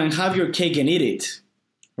you can have your cake and eat it,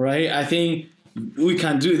 right? I think we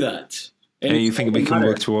can do that. And you think we can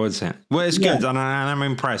work towards it? Well, it's good, and I'm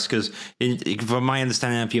impressed because, from my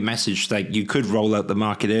understanding of your message, like you could roll out the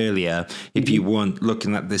market earlier if you weren't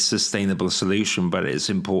looking at this sustainable solution, but it's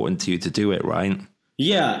important to you to do it, right?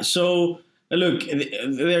 Yeah. So look,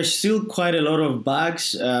 there's still quite a lot of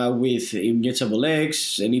bugs with Immutable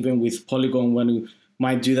X, and even with Polygon, when we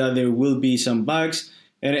might do that, there will be some bugs,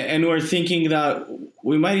 and we're thinking that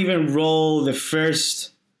we might even roll the first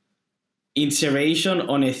iteration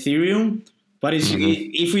on Ethereum, but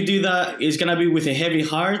if we do that, it's gonna be with a heavy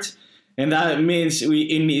heart, and that means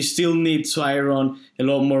we still need to iron a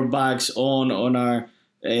lot more bugs on our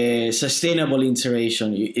sustainable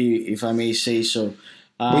iteration, if I may say so.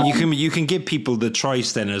 Well, you can give people the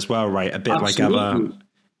choice then as well, right? A bit absolutely. Like other,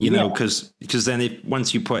 because then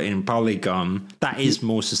once you put in Polygon, that is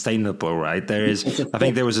more sustainable, right? There is, I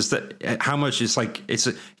think there was how much is like it's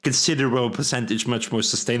a considerable percentage much more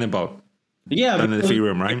sustainable. Than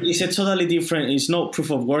Ethereum, right? It's a totally different. It's not proof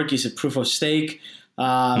of work. It's a proof of stake.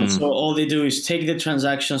 So all they do is take the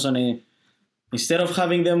transactions instead of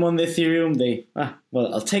having them on the Ethereum,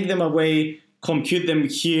 I'll take them away, compute them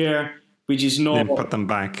here, which is not, then put them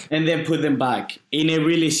back, and then put them back in a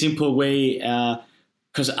really simple way.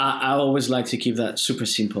 Because I always like to keep that super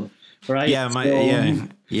simple, right? Yeah,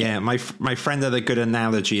 My friend had a good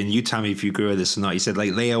analogy, and you tell me if you agree with this or not. He said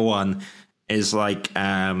like layer 1 is like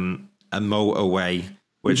a motorway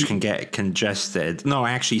which can get congested. No,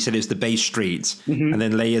 actually, he said it's the base streets, and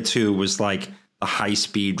then layer 2 was like a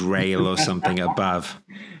high-speed rail or something above.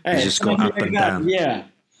 It just go up and down.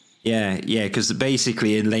 Yeah, because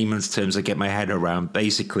basically, in layman's terms, I get my head around.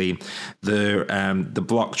 Basically, the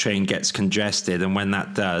blockchain gets congested, and when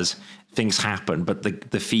that does, things happen, but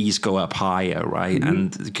the fees go up higher, right?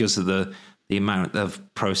 And because of the amount of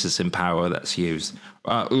processing power that's used.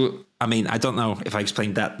 I mean, I don't know if I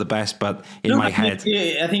explained that the best, but in my head,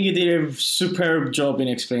 I think you did a superb job in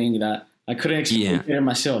explaining that. I couldn't explain it better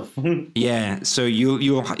myself. So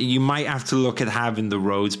you might have to look at having the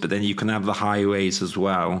roads, but then you can have the highways as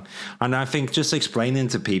well. And I think just explaining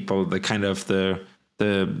to people the kind of the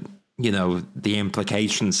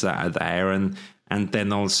implications that are there, and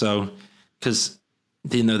then also because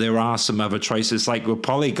there are some other choices like with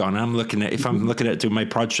Polygon. If I'm looking at doing my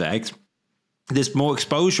project, there's more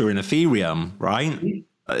exposure in Ethereum, right?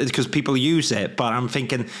 Because people use it, but I'm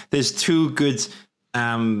thinking there's two good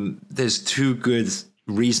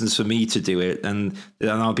reasons for me to do it, and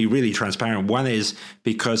I'll be really transparent. One is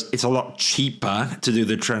because it's a lot cheaper to do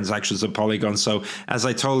the transactions of Polygon. So as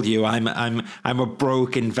I told you, I'm a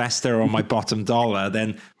broke investor on my bottom dollar.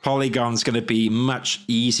 Then Polygon's going to be much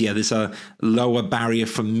easier. There's a lower barrier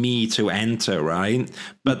for me to enter, right?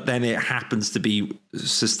 But then it happens to be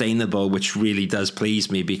sustainable, which really does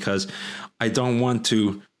please me, because I don't want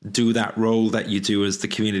to do that role that you do as the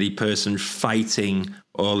community person, fighting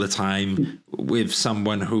all the time with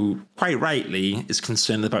someone who quite rightly is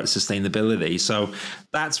concerned about sustainability. So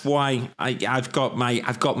that's why I've got my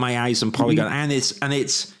eyes on Polygon,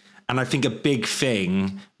 and I think a big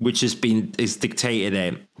thing which is dictated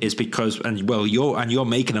it is because, you're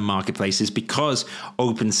making a marketplace, is because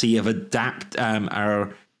OpenSea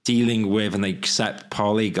are dealing with and they accept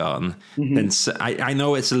Polygon. Then I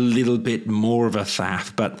know it's a little bit more of a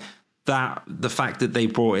faff, but the fact that they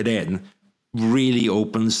brought it in really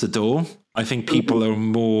opens the door. I think people are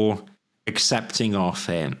more accepting of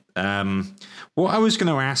it. What I was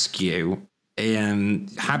going to ask you,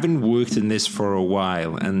 having worked in this for a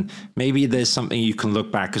while, and maybe there's something you can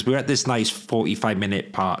look back, because we're at this nice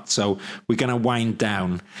 45-minute part, so we're going to wind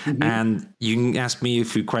down, and you can ask me a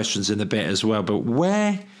few questions in a bit as well, but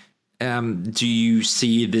where do you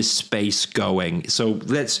see this space going? So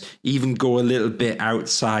let's even go a little bit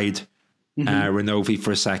outside Renovi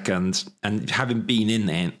for a second, and having been in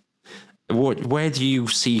it, where do you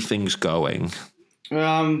see things going?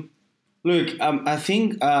 I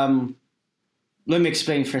think, let me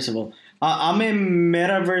explain first of all. I'm a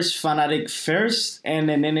metaverse fanatic first and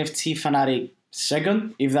an NFT fanatic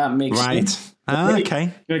second, if that makes sense.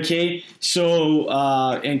 Okay. Okay. So,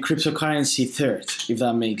 and cryptocurrency third, if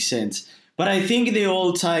that makes sense. But I think they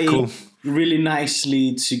all tie really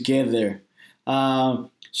nicely together.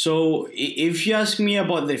 So if you ask me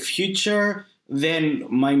about the future, then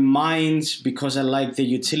my mind, because I like the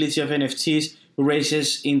utility of NFTs,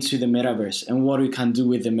 races into the metaverse and what we can do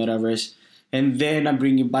with the metaverse. And then I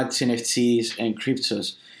bring it back to NFTs and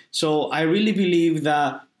cryptos. So I really believe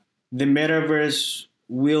that the metaverse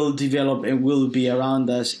will develop and will be around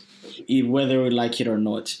us, whether we like it or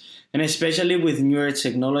not. And especially with newer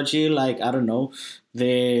technology, like, I don't know,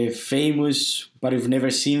 the famous, but we've never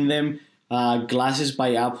seen them, glasses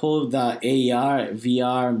by Apple, the AR,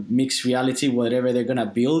 VR, mixed reality, whatever they're going to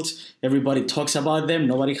build. Everybody talks about them.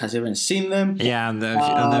 Nobody has ever seen them. Yeah,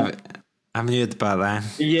 I'm new about that.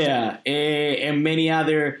 Yeah, and many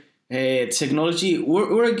other technology.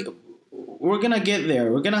 We're going to get there.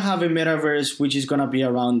 We're going to have a metaverse which is going to be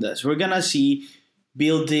around us. We're going to see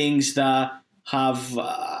buildings that have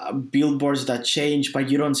billboards that change, but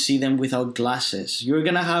you don't see them without glasses. You're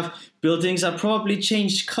going to have buildings that probably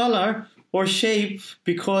change color or shape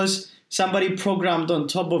because somebody programmed on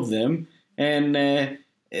top of them, and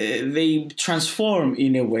they transform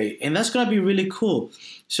in a way. And that's going to be really cool.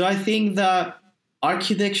 So I think that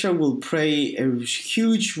architecture will play a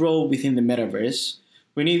huge role within the metaverse.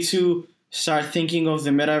 We need to start thinking of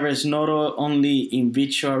the metaverse not only in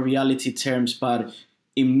virtual reality terms, but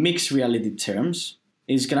in mixed reality terms.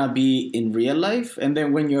 It's going to be in real life. And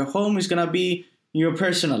then when you're home, it's going to be your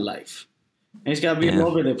personal life. And it's going to be all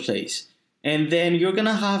over the place. And then you're going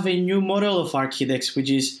to have a new model of architects, which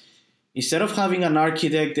is instead of having an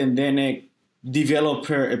architect and then a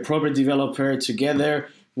developer, a proper developer together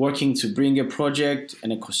working to bring a project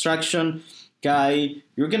and a construction guy,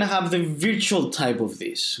 you're going to have the virtual type of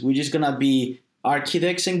this, which is going to be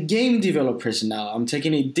architects and game developers now. I'm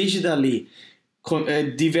taking it digitally,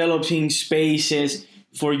 developing spaces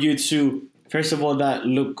for you to, first of all, that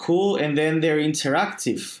look cool, and then they're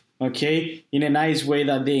interactive, okay, in a nice way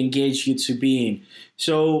that they engage you to be in.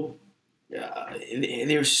 So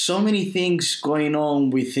there's so many things going on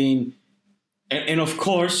within, and of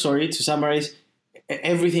course, sorry, to summarize,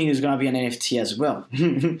 everything is going to be an NFT as well.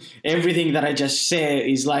 Everything that I just said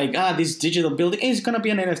is like, this digital building is going to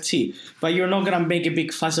be an NFT, but you're not going to make a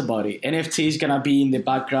big fuss about it. NFT is going to be in the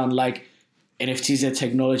background, like NFT is a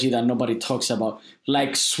technology that nobody talks about,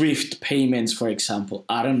 like Swift payments, for example.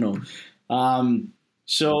 I don't know.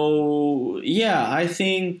 So, yeah, I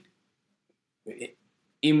think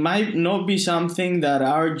it might not be something that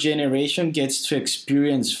our generation gets to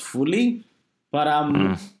experience fully, but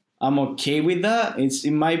I'm okay with that.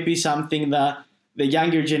 It might be something that the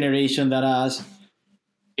younger generation that us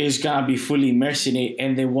is gonna be fully immersed in it,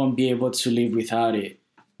 and they won't be able to live without it.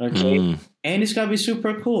 Okay, and it's gonna be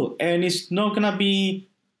super cool, and it's not gonna be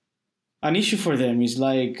an issue for them. It's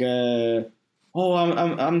like, oh,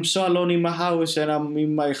 I'm so alone in my house and I'm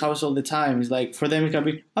in my house all the time. It's like, for them, it can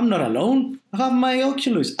be, I'm not alone. I have my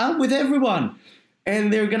Oculus. I'm with everyone.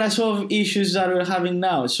 And they're going to solve issues that we're having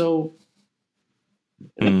now. So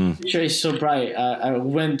the picture is so bright. I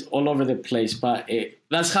went all over the place, but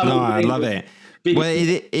that's how. No, I love it. Well,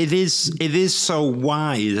 it is so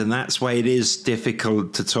wide, and that's why it is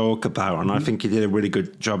difficult to talk about. And I think you did a really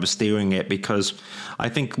good job of steering it, because I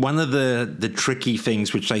think one of the tricky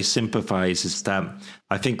things which I sympathize is that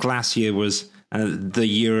I think last year was the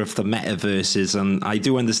year of the metaverses, and I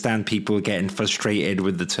do understand people getting frustrated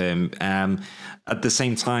with the term. At the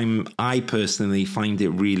same time, I personally find it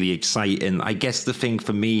really exciting. I guess the thing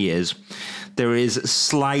for me is there is a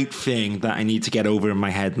slight thing that I need to get over in my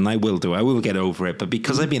head, and I will do. I will get over it. But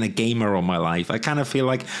because I've been a gamer all my life, I kind of feel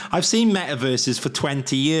like I've seen metaverses for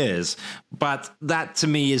 20 years. But that to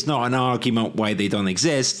me is not an argument why they don't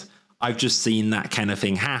exist. I've just seen that kind of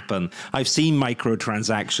thing happen. I've seen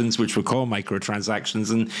microtransactions, which we call microtransactions,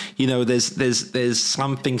 and there's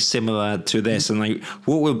something similar to this. And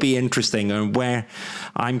what will be interesting, and where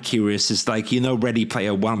I'm curious, is Ready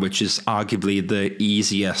Player One, which is arguably the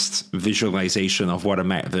easiest visualization of what a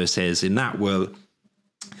metaverse is. In that world,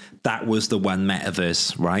 that was the one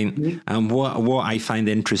metaverse, right? Mm-hmm. And what I find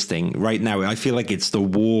interesting right now, I feel like it's the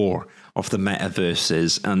war of the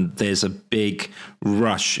metaverses, and there's a big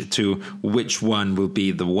rush to which one will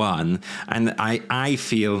be the one. And I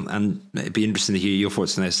feel, and it'd be interesting to hear your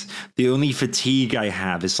thoughts on this, the only fatigue I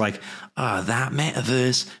have is like, that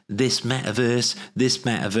metaverse, this metaverse, this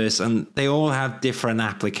metaverse, and they all have different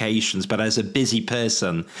applications. But as a busy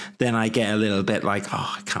person, then I get a little bit like,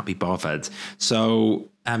 I can't be bothered. So,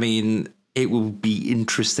 I mean, it will be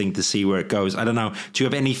interesting to see where it goes. I don't know. Do you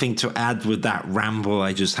have anything to add with that ramble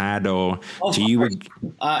I just had, or do you?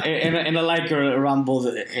 And I like your ramble.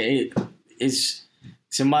 It's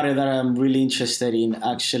a matter that I'm really interested in,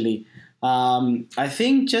 actually. I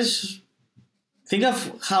think just think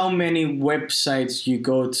of how many websites you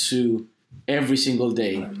go to every single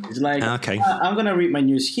day. It's like, okay, I'm going to read my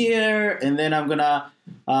news here, and then I'm going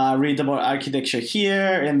to read about architecture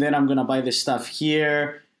here, and then I'm going to buy the stuff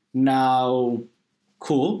here. Now,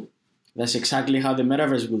 cool. That's exactly how the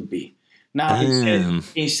metaverse will be. Now,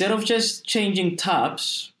 instead of just changing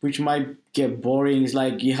tabs, which might get boring, it's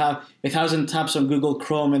like you have 1,000 tabs on Google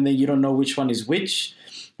Chrome and then you don't know which one is which,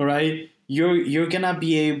 right? You're going to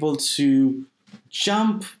be able to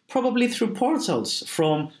jump probably through portals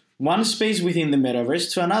from one space within the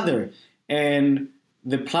metaverse to another. And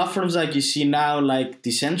the platforms that you see now, like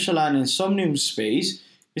Decentraland and Somnium Space,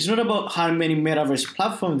 it's not about how many metaverse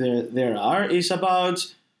platforms there are. It's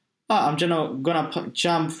about, I'm gonna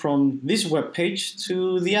jump from this web page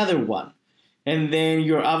to the other one. And then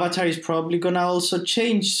your avatar is probably gonna also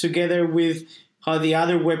change together with how the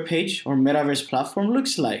other web page or metaverse platform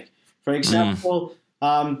looks like. For example,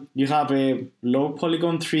 you have a low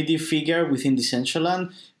polygon 3D figure within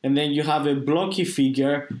Decentraland, and then you have a blocky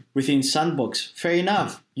figure within Sandbox. Fair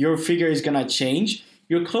enough. Your figure is gonna change.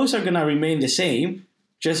 Your clothes are gonna remain the same.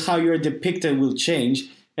 Just how you're depicted will change.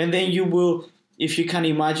 And then you will, if you can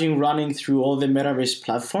imagine running through all the metaverse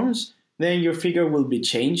platforms, then your figure will be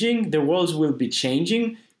changing, the worlds will be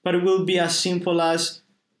changing, but it will be as simple as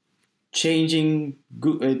changing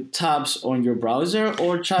tabs on your browser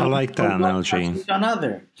or I like that analogy.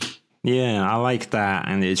 Another. Yeah, I like that,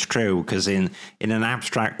 and it's true, because in an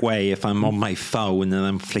abstract way, if I'm on my phone and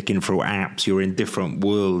I'm flicking through apps, you're in different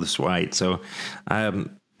worlds, right? So,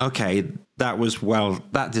 okay,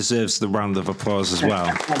 that deserves the round of applause as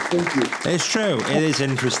well. Thank you. It's true. It is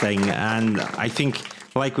interesting. And I think,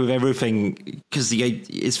 like with everything, because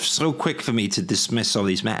it's so quick for me to dismiss all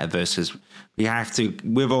these metaverses. We have to,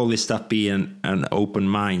 with all this stuff, be an open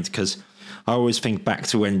mind, because I always think back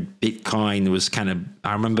to when Bitcoin was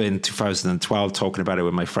I remember in 2012 talking about it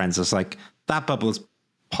with my friends. I was like, that bubble's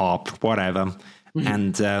popped, whatever. Mm-hmm.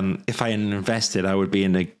 And if I hadn't invested, I would be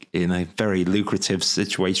in a very lucrative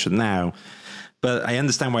situation now. But I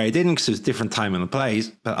understand why I didn't, because it was a different time and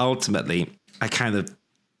place. But ultimately, I kind of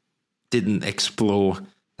didn't explore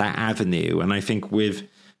that avenue. And I think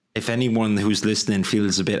if anyone who's listening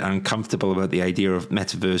feels a bit uncomfortable about the idea of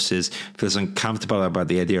metaverses, feels uncomfortable about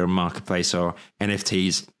the idea of marketplace or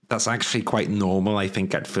NFTs, that's actually quite normal, I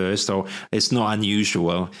think, at first, or it's not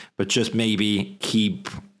unusual, but just maybe keep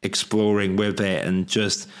exploring with it and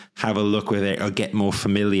just have a look with it or get more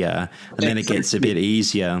familiar, and then it gets a bit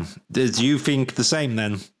easier. Do you think the same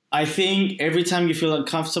then? I think every time you feel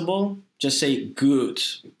uncomfortable, just say, good.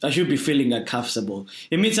 I should be feeling uncomfortable.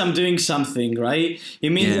 It means I'm doing something, right?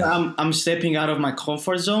 It means I'm stepping out of my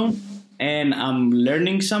comfort zone. and I'm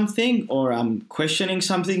learning something or I'm questioning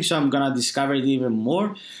something, so I'm gonna discover it even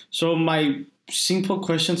more. So my simple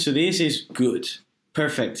question to this is good,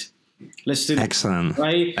 perfect. Let's do it. Excellent.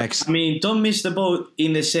 Right? Excellent. I mean, don't miss the boat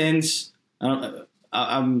in the sense, that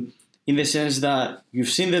you've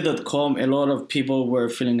seen the .com. A lot of people were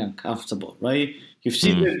feeling uncomfortable, right? You've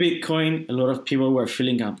seen the Bitcoin. A lot of people were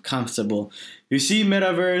feeling uncomfortable. You see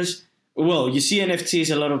Metaverse. Well, you see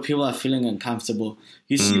NFTs. A lot of people are feeling uncomfortable.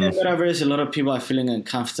 You see the Metaverse. A lot of people are feeling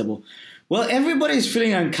uncomfortable. Well, everybody's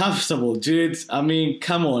feeling uncomfortable, dude. I mean,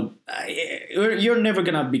 come on. You're never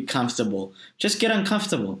going to be comfortable. Just get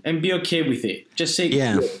uncomfortable and be okay with it. Just say,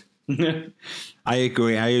 yeah. I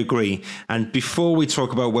agree. And before we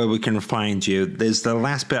talk about where we can find you, there's the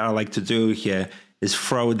last bit I like to do here is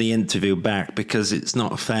throw the interview back, because it's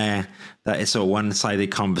not fair that it's a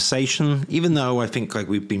one-sided conversation, even though I think like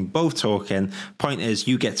we've been both talking. Point is,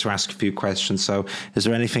 you get to ask a few questions. So is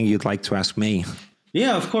there anything you'd like to ask me?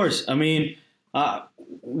 Yeah, of course. I mean,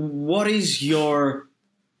 what is your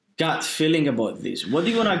gut feeling about this? What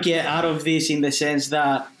do you want to get out of this, in the sense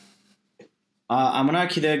that I'm an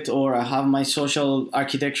architect, or I have my social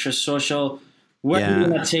architecture social? Where do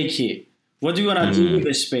you want to take it? What do you want to do with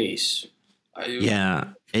the space?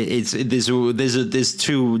 There's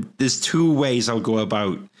two ways I'll go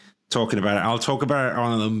about talking about it. I'll talk about it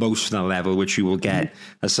on an emotional level, which you will get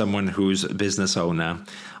as someone who's a business owner.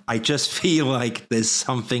 I just feel like there's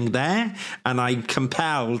something there, and I'm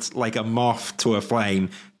compelled, like a moth to a flame,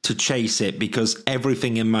 to chase it, because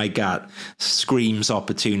everything in my gut screams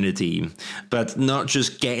opportunity, but not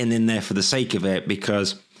just getting in there for the sake of it,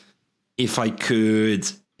 because if I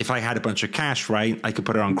had a bunch of cash, right, I could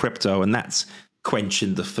put it on crypto, and that's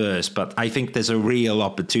quenching the thirst. But I think there's a real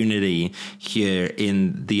opportunity here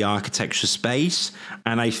in the architecture space.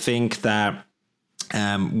 And I think that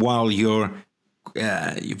while your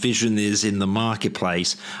vision is in the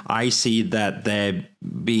marketplace, I see that there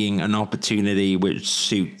being an opportunity which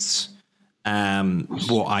suits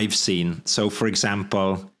what I've seen. So, for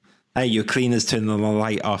example, hey, your cleaner's turning the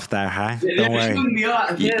light off there, huh? Don't worry.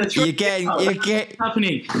 You're getting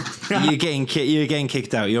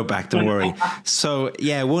kicked out. You're back. Don't worry. So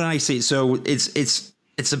yeah, when I see, so it's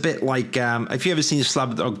a bit like if you ever seen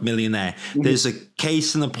Slumdog Millionaire, there's a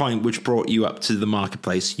case and a point which brought you up to the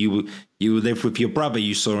marketplace. You lived with your brother,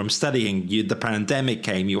 you saw him studying, the pandemic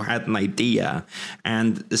came, you had an idea,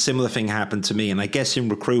 and a similar thing happened to me. And I guess in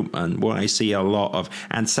recruitment, what I see a lot of,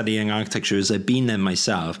 and studying architecture, is I've been there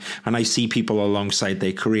myself, and I see people alongside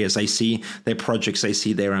their careers, I see their projects, I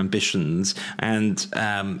see their ambitions, and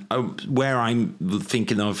where I'm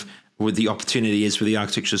thinking of what the opportunity is with the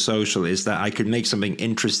Architecture Social is that I could make something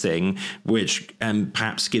interesting, which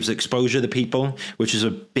perhaps gives exposure to people, which is a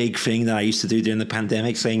big thing that I used to do during the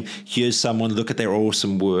pandemic, saying, here's someone, look at their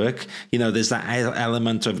awesome work. There's that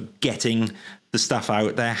element of getting the stuff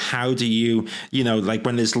out there. How do you, like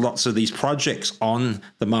when there's lots of these projects on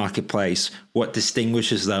the marketplace, what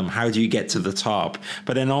distinguishes them? How do you get to the top?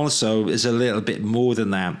 But then also is a little bit more than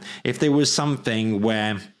that. If there was something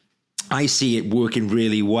where I see it working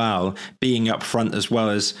really well, being upfront as well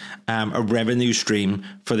as a revenue stream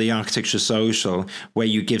for the Architecture Social, where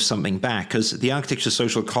you give something back, because the Architecture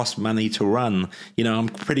Social costs money to run. I'm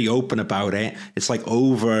pretty open about it. It's like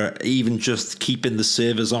over, even just keeping the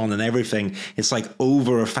servers on and everything, it's like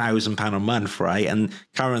over £1,000 a month, right? And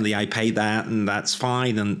currently I pay that, and that's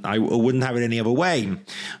fine, and I wouldn't have it any other way.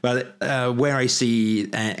 But where I see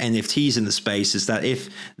NFTs in the space is that if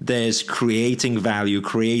there's creating value,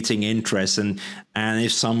 creating interest, and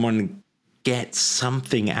if someone gets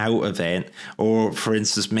something out of it, or for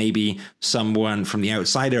instance, maybe someone from the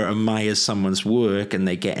outsider admires someone's work and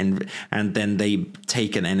they get in, and then they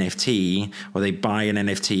take an NFT or they buy an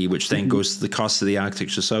NFT, which then goes to the cost of the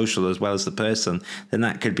Architecture Social as well as the person, then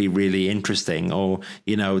that could be really interesting. Or,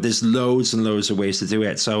 there's loads and loads of ways to do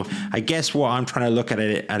it. So I guess what I'm trying to look at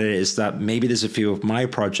it is that maybe there's a few of my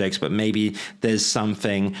projects, but maybe there's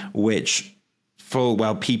something which full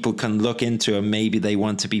well people can look into, and maybe they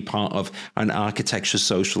want to be part of an Architecture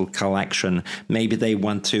Social collection. Maybe they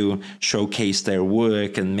want to showcase their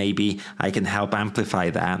work, and maybe I can help amplify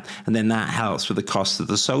that, and then that helps with the cost of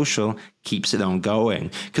the social, keeps it on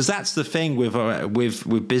going. Because that's the thing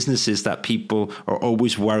with businesses that people are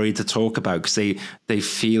always worried to talk about, because they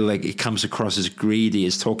feel like it comes across as greedy,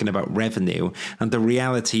 as talking about revenue. And the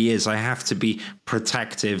reality is I have to be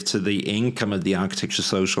protective to the income of the Architecture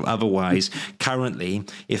Social. Otherwise, currently,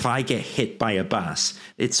 if I get hit by a bus,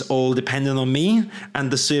 it's all dependent on me,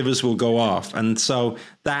 and the servers will go off. And so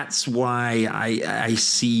that's why I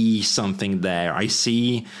see something there. I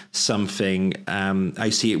see something,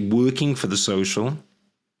 I see it working for the social.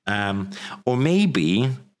 Or maybe,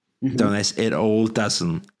 Donis, it all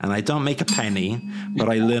doesn't. And I don't make a penny, but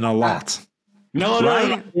I learn a lot. No, right?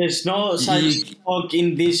 no, there's no such talk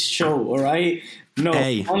in this show, all right? No,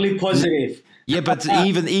 only positive. Yeah, but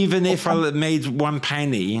even if I made 1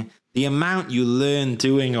 penny, the amount you learn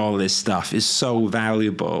doing all this stuff is so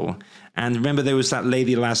valuable. And remember, there was that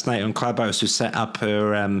lady last night on Clubhouse who set up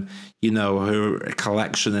her, her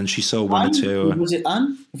collection, and she sold one or two. Was it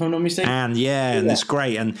Anne, if I'm not mistaken? And and it's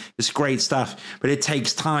great, and it's great stuff. But it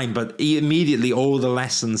takes time. But immediately, all the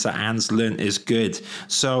lessons that Anne's learned is good.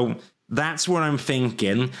 So that's what I'm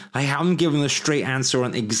thinking. I haven't given a straight answer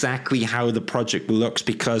on exactly how the project looks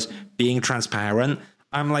because, being transparent,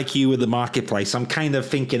 I'm like you with the marketplace. I'm kind of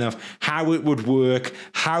thinking of how it would work.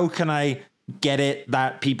 How can I get it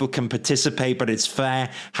that people can participate, but it's fair?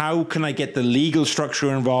 How can I get the legal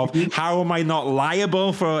structure involved? How am I not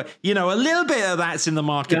liable for, a little bit of that's in the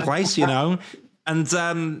marketplace, And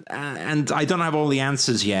I don't have all the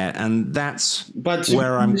answers yet, and that's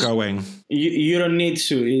where I'm going. You don't need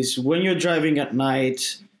to. Is when you're driving at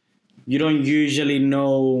night, you don't usually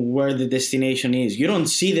know where the destination is. You don't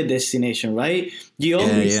see the destination, right? You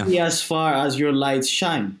only see as far as your lights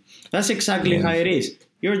shine. That's exactly how it is.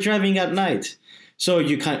 You're driving at night, so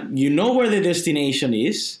you know where the destination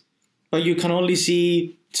is, but you can only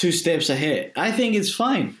see 2 steps ahead. I think it's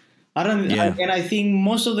fine. And I think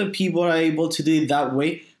most of the people are able to do it that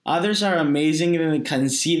way. Others are amazing and they can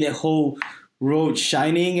see the whole road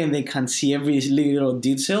shining and they can see every little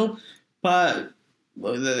detail. But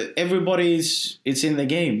it's in the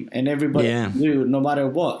game and everybody can do no matter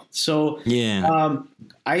what. So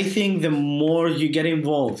I think the more you get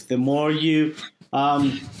involved, the more you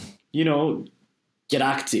get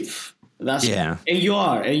active. And you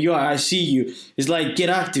are. I see you. It's like, get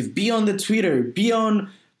active. Be on the Twitter. Be on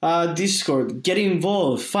Discord. Get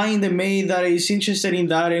involved. Find a mate that is interested in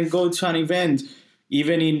that and go to an event,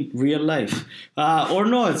 even in real life. Or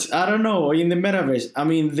not. I don't know. In the metaverse. I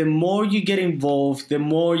mean, the more you get involved, the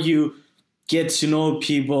more you get to know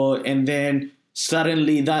people. And then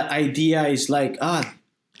suddenly that idea is like,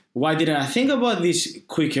 why didn't I think about this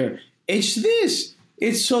quicker? It's this.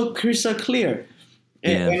 It's so crystal clear.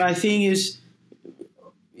 And I think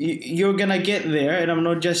you're going to get there. And I'm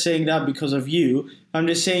not just saying that because of you. I'm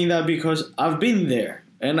just saying that because I've been there.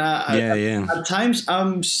 And at times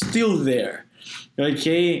I'm still there.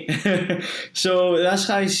 Okay? So that's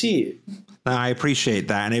how I see it. I appreciate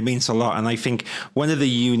that, and it means a lot. And I think one of the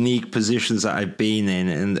unique positions that I've been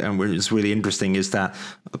in, and what is really interesting, is that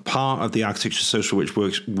part of the Architecture Social, which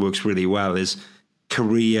works really well, is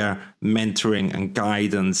career mentoring and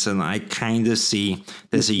guidance. And I kind of see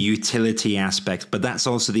there's a utility aspect, but that's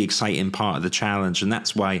also the exciting part of the challenge. And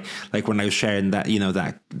that's why, like when I was sharing that,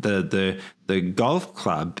 that the golf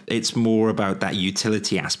club, it's more about that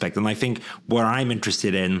utility aspect. And I think what I'm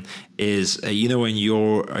interested in is, in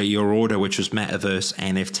your order, which was metaverse,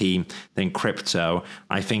 NFT, then crypto.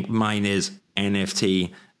 I think mine is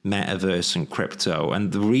NFT, metaverse, and crypto.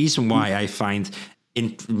 And the reason why I find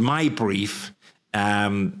in my brief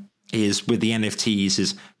is with the NFTs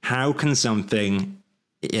is how can something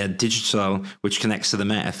digital which connects to the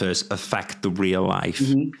metaverse affect the real life?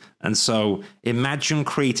 And so imagine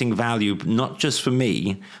creating value not just for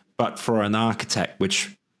me but for an architect,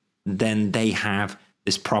 which then they have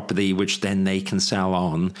this property which then they can sell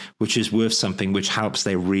on, which is worth something, which helps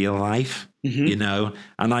their real life. And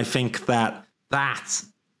I think that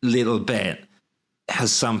little bit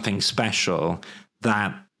has something special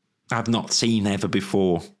that I've not seen ever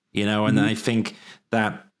before, and I think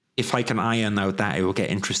that if I can iron out that, it will get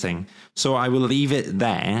interesting. So I will leave it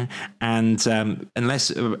there. And unless,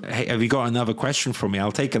 have you got another question for me?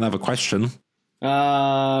 I'll take another question.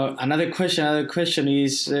 Another question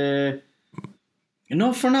is,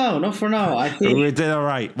 not for now. I think we did all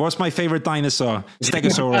right. What's my favorite dinosaur?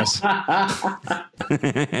 Stegosaurus.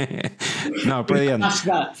 No, brilliant.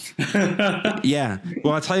 Yeah.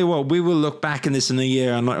 Well, I'll tell you what, we will look back in this in a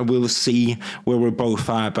year and we'll see where we're both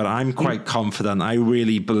at, but I'm quite confident. I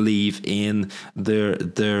really believe in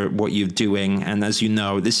what you're doing. And as you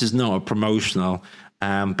know, this is not a promotional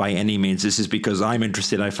by any means. This is because I'm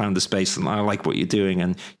interested. I found the space and I like what you're doing.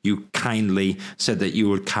 And you kindly said that you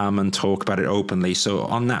would come and talk about it openly. So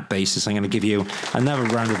on that basis, I'm going to give you another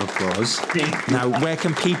round of applause. Now, where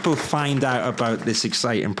can people find out about this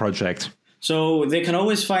exciting project? So they can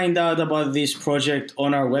always find out about this project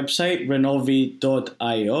on our website,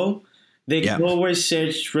 renovi.io. They can always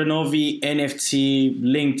search Renovi NFT,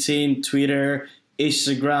 LinkedIn, Twitter,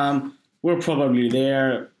 Instagram. We're probably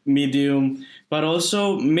there, Medium. But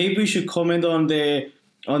also, maybe we should comment on the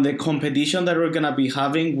on the competition that we're gonna be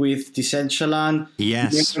having with Decentraland,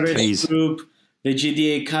 yes, please. Group, the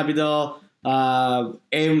GDA Capital,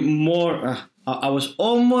 and more. I was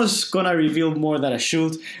almost gonna reveal more than I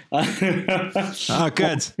should. Oh,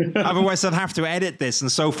 good. Otherwise, I'd have to edit this,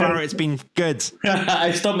 and so far it's been good.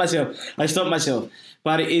 I stopped myself.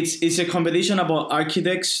 But it's a competition about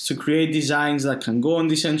architects to create designs that can go on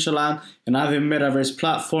Decentraland and other metaverse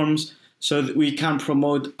platforms, so that we can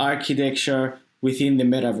promote architecture within the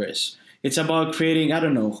metaverse. It's about creating, I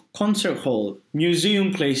don't know, concert hall,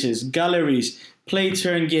 museum places, galleries, play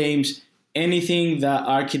turn games, anything that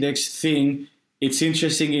architects think it's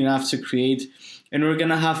interesting enough to create. And we're going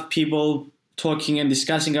to have people talking and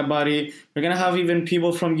discussing about it. We're going to have even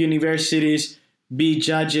people from universities be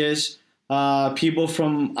judges, people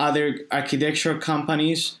from other architecture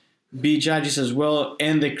companies be judges as well,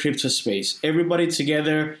 and the crypto space. Everybody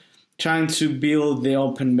together trying to build the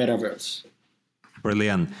open metaverse.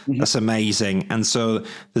 Brilliant. That's amazing. And so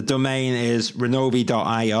the domain is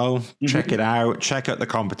renovi.io. Check it out. Check out the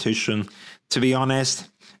competition. To be honest,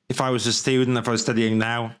 if I was a student, if I was studying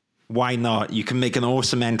now, why not? You can make an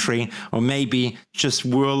awesome entry, or maybe just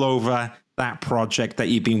whirl over that project that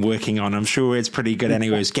you've been working on. I'm sure it's pretty good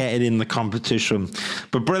anyways. Get it in the competition.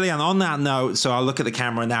 But brilliant. On that note, so I'll look at the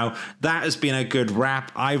camera now. That has been a good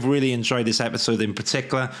wrap. I've really enjoyed this episode in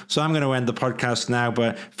particular. So I'm going to end the podcast now,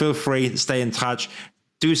 but feel free to stay in touch.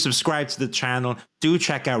 Do subscribe to the channel. Do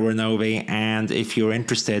check out Renovi. And if you're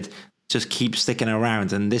interested, just keep sticking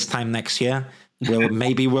around. And this time next year,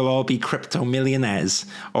 maybe we'll all be crypto millionaires,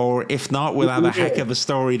 or if not, we'll have a heck of a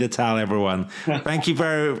story to tell everyone. Thank you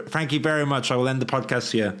very much. I will end the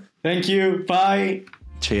podcast here. Thank you. Bye.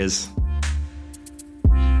 Cheers.